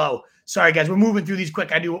blow. Sorry, guys, we're moving through these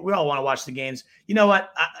quick. We all want to watch the games. You know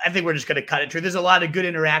what? I think we're just going to cut it through. There's a lot of good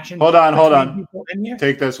interaction. Hold on.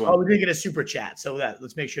 Take this one. Oh, we did get a super chat, so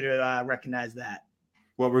let's make sure to recognize that.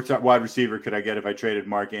 What wide receiver could I get if I traded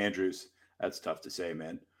Mark Andrews? That's tough to say,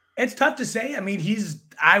 man. It's tough to say. I mean,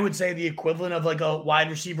 I would say the equivalent of like a wide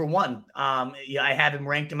receiver 1. I have him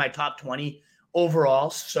ranked in my top 20 overall.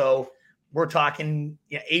 So we're talking,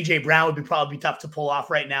 AJ Brown would probably be tough to pull off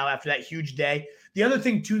right now after that huge day. The other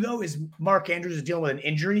thing too, though, is Mark Andrews is dealing with an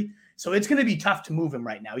injury. So it's going to be tough to move him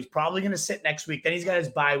right now. He's probably going to sit next week. Then he's got his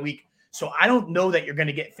bye week. So I don't know that you're going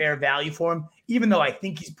to get fair value for him, even though I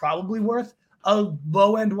think he's probably worth a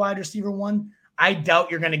low-end wide receiver 1. I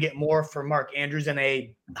doubt you're going to get more for Mark Andrews than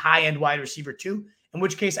a high-end wide receiver 2, in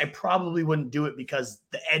which case I probably wouldn't do it because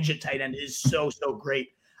the edge at tight end is so great.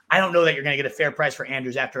 I don't know that you're going to get a fair price for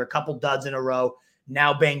Andrews after a couple duds in a row,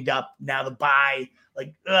 now banged up, now the bye.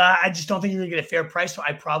 I just don't think you're going to get a fair price, so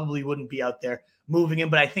I probably wouldn't be out there moving him,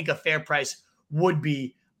 but I think a fair price would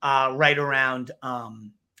be right around a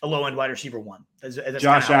low-end wide receiver 1.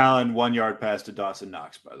 Josh Allen, 1 yard pass to Dawson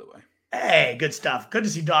Knox, by the way. Hey, good stuff. Good to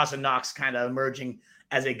see Dawson Knox kind of emerging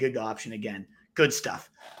as a good option again. Good stuff.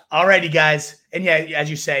 All righty, guys. And yeah, as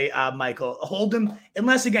you say, Michael, hold him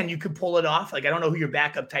unless, again, you could pull it off. I don't know who your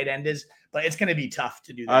backup tight end is, but it's going to be tough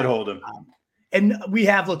to do that. I'd hold him. And we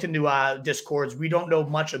have looked into Discords. We don't know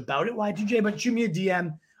much about it, Y2J, but shoot me a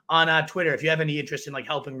DM on Twitter if you have any interest in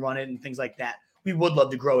helping run it and things like that. We would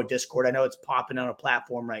love to grow a Discord. I know it's popping on a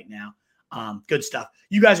platform right now. Good stuff.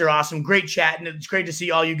 You guys are awesome. Great chat. And it's great to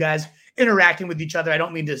see all you guys interacting with each other. I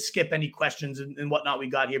don't mean to skip any questions and whatnot we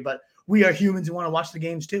got here, but we are humans who want to watch the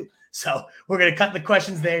games too. So we're going to cut the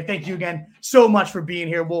questions there. Thank you again so much for being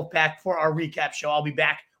here, Wolfpack, for our recap show. I'll be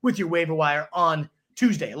back with your waiver wire on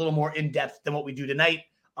Tuesday, a little more in-depth than what we do tonight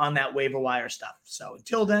on that waiver wire stuff. So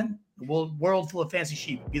until then, the world full of fancy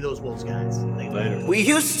sheep. Be those Wolves, guys. Later. We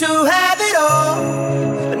used to have it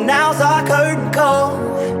all, but now's our curtain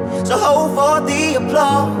call. So hold for the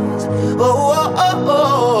applause. Oh, oh, oh,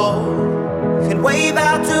 oh. And wave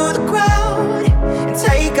out to the crowd and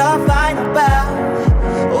take our final bow.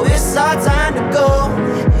 Oh, it's our time to go,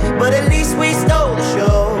 but at least we stole the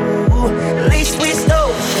show. At least we stole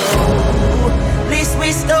the show. At least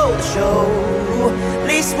we stole the show. At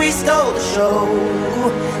least we stole the show.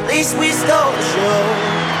 At least we stole the show.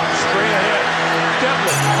 Straight ahead.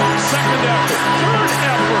 Devlin, second effort, third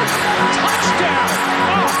effort, touchdown.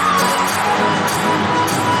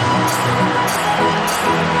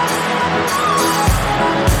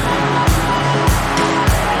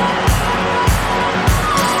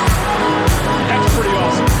 That's pretty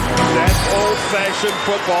awesome. That's old-fashioned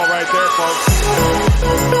football right there,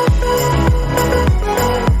 folks.